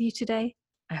resonated with you today,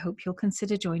 I hope you'll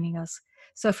consider joining us.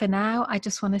 So for now, I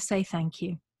just want to say thank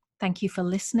you. Thank you for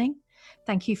listening.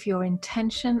 Thank you for your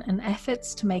intention and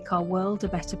efforts to make our world a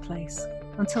better place.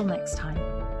 Until next time,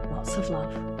 lots of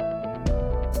love.